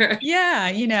better. Yeah,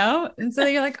 and so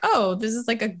you're like, oh, this is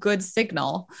like a good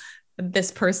signal. This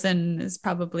person is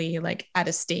probably like at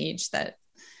a stage that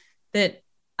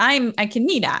I can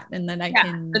meet at, and then I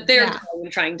can. But they're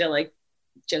trying to like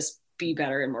just be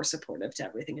better and more supportive to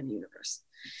everything in the universe.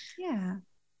 Yeah.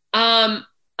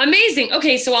 Amazing.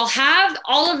 Okay. So I'll have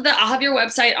I'll have your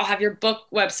website. I'll have your book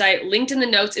website linked in the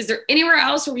notes. Is there anywhere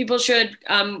else where people should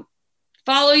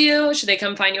follow you? Should they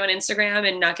come find you on Instagram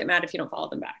and not get mad if you don't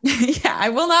follow them back? Yeah, I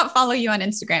will not follow you on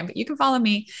Instagram, but you can follow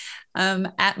me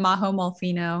at Maho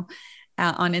Molfino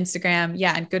on Instagram.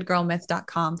 Yeah. And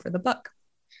goodgirlmyth.com for the book.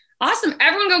 Awesome.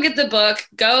 Everyone go get the book.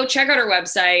 Go check out our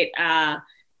website.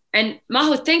 And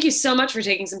Maho, thank you so much for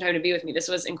taking some time to be with me. This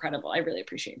was incredible. I really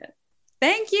appreciate it.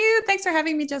 Thank you. Thanks for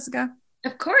having me, Jessica.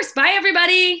 Of course. Bye,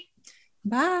 everybody.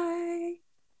 Bye.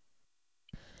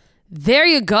 There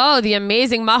you go. The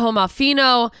amazing Maho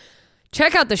Molfino.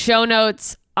 Check out the show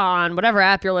notes on whatever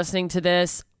app you're listening to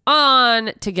this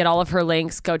on to get all of her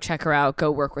links. Go check her out. Go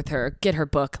work with her. Get her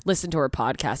book. Listen to her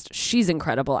podcast. She's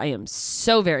incredible. I am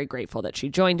so very grateful that she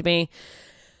joined me.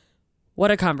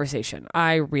 What a conversation.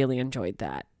 I really enjoyed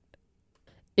that.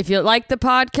 If you like the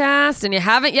podcast and you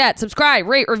haven't yet, subscribe,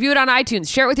 rate, review it on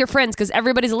iTunes, share it with your friends because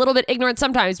everybody's a little bit ignorant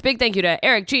sometimes. Big thank you to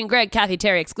Eric, Gene, Greg, Kathy,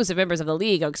 Terry, exclusive members of the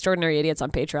League of Extraordinary Idiots on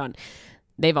Patreon.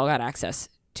 They've all got access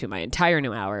to my entire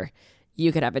new hour.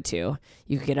 You could have it too.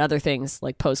 You could get other things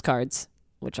like postcards,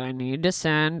 which I need to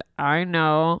send. I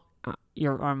know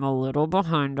I'm a little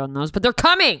behind on those, but they're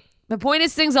coming. The point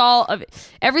is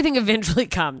everything eventually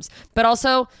comes, but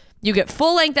also you get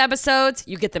full-length episodes.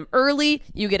 You get them early.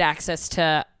 You get access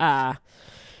to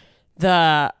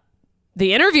the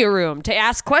interview room to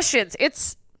ask questions.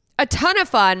 It's a ton of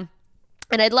fun,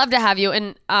 and I'd love to have you.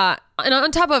 And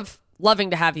on top of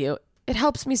loving to have you, it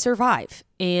helps me survive.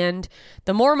 And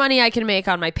the more money I can make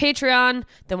on my Patreon,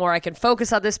 the more I can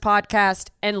focus on this podcast.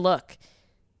 And look,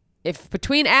 if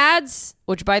between ads,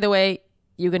 which by the way,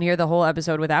 you can hear the whole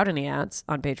episode without any ads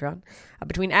on Patreon.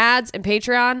 Between ads and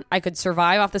Patreon, I could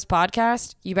survive off this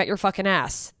podcast. You bet your fucking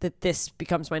ass that this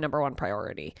becomes my number one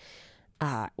priority,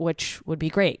 which would be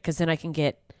great because then I can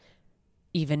get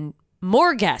even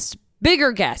more guests,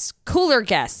 bigger guests, cooler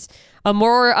guests, a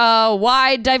more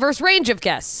wide, diverse range of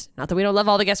guests. Not that we don't love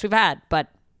all the guests we've had, but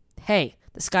hey,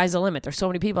 the sky's the limit. There's so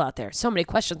many people out there, so many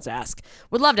questions to ask.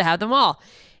 Would love to have them all.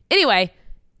 Anyway,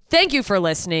 thank you for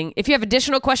listening. If you have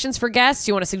additional questions for guests,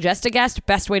 you want to suggest a guest,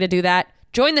 best way to do that,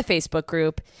 join the Facebook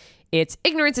group. It's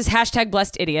Ignorance is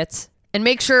 #BlessedIdiots. And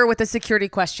make sure with the security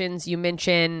questions, you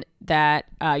mention that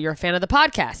you're a fan of the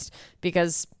podcast.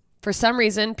 Because for some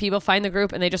reason, people find the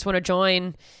group and they just want to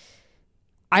join.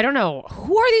 I don't know.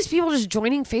 Who are these people just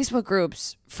joining Facebook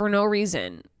groups for no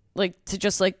reason? I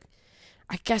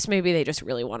guess maybe they just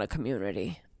really want a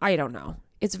community. I don't know.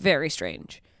 It's very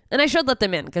strange. And I should let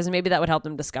them in because maybe that would help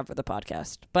them discover the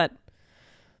podcast. But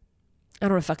I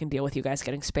don't want to fucking deal with you guys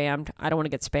getting spammed. I don't want to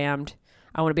get spammed.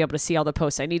 I want to be able to see all the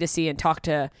posts I need to see and talk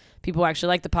to people who actually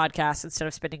like the podcast instead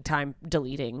of spending time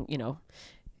deleting,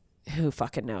 who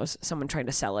fucking knows? Someone trying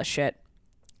to sell us shit.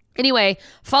 Anyway,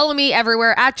 follow me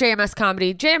everywhere at JMS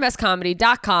Comedy,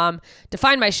 jmscomedy.com to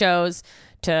find my shows,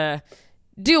 to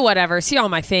do whatever, see all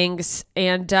my things.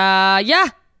 And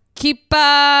keep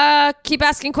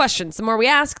asking questions. The more we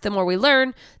ask, the more we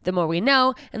learn, the more we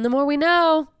know. And the more we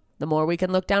know, the more we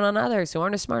can look down on others who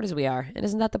aren't as smart as we are. And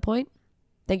isn't that the point?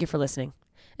 Thank you for listening.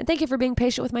 And thank you for being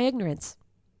patient with my ignorance.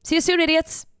 See you soon,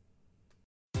 idiots.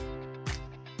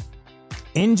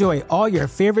 Enjoy all your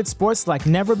favorite sports like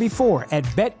never before at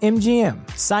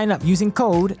BetMGM. Sign up using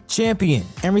code CHAMPION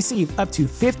and receive up to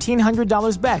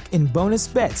 $1,500 back in bonus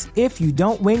bets if you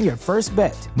don't win your first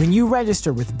bet. When you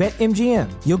register with BetMGM,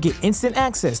 you'll get instant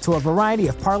access to a variety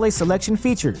of parlay selection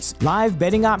features, live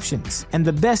betting options, and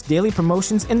the best daily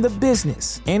promotions in the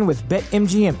business. And with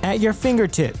BetMGM at your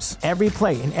fingertips, every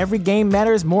play and every game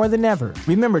matters more than ever.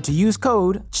 Remember to use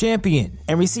code CHAMPION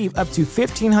and receive up to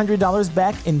 $1,500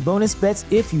 back in bonus bets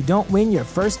if you don't win your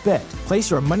first bet. Place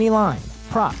your money line,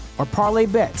 prop, or parlay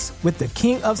bets with the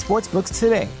king of sportsbooks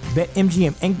today.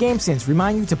 BetMGM and GameSense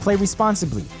remind you to play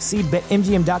responsibly. See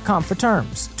BetMGM.com for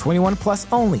terms. 21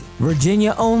 plus only.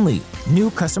 Virginia only. New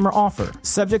customer offer.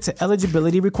 Subject to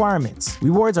eligibility requirements.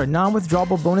 Rewards are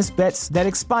non-withdrawable bonus bets that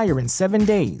expire in 7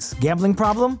 days. Gambling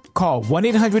problem? Call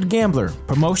 1-800-GAMBLER.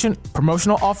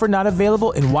 Promotional offer not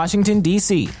available in Washington,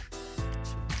 D.C.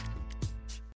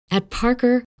 At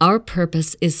Parker, our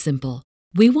purpose is simple.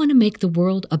 We want to make the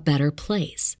world a better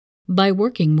place by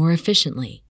working more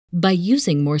efficiently, by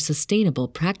using more sustainable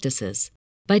practices,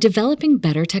 by developing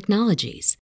better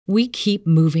technologies. We keep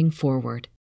moving forward.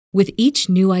 With each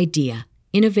new idea,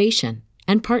 innovation,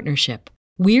 and partnership,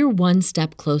 we're one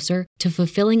step closer to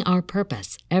fulfilling our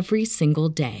purpose every single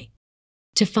day.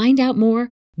 To find out more,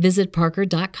 visit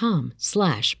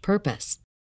parker.com/purpose.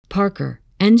 Parker,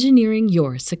 engineering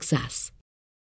your success.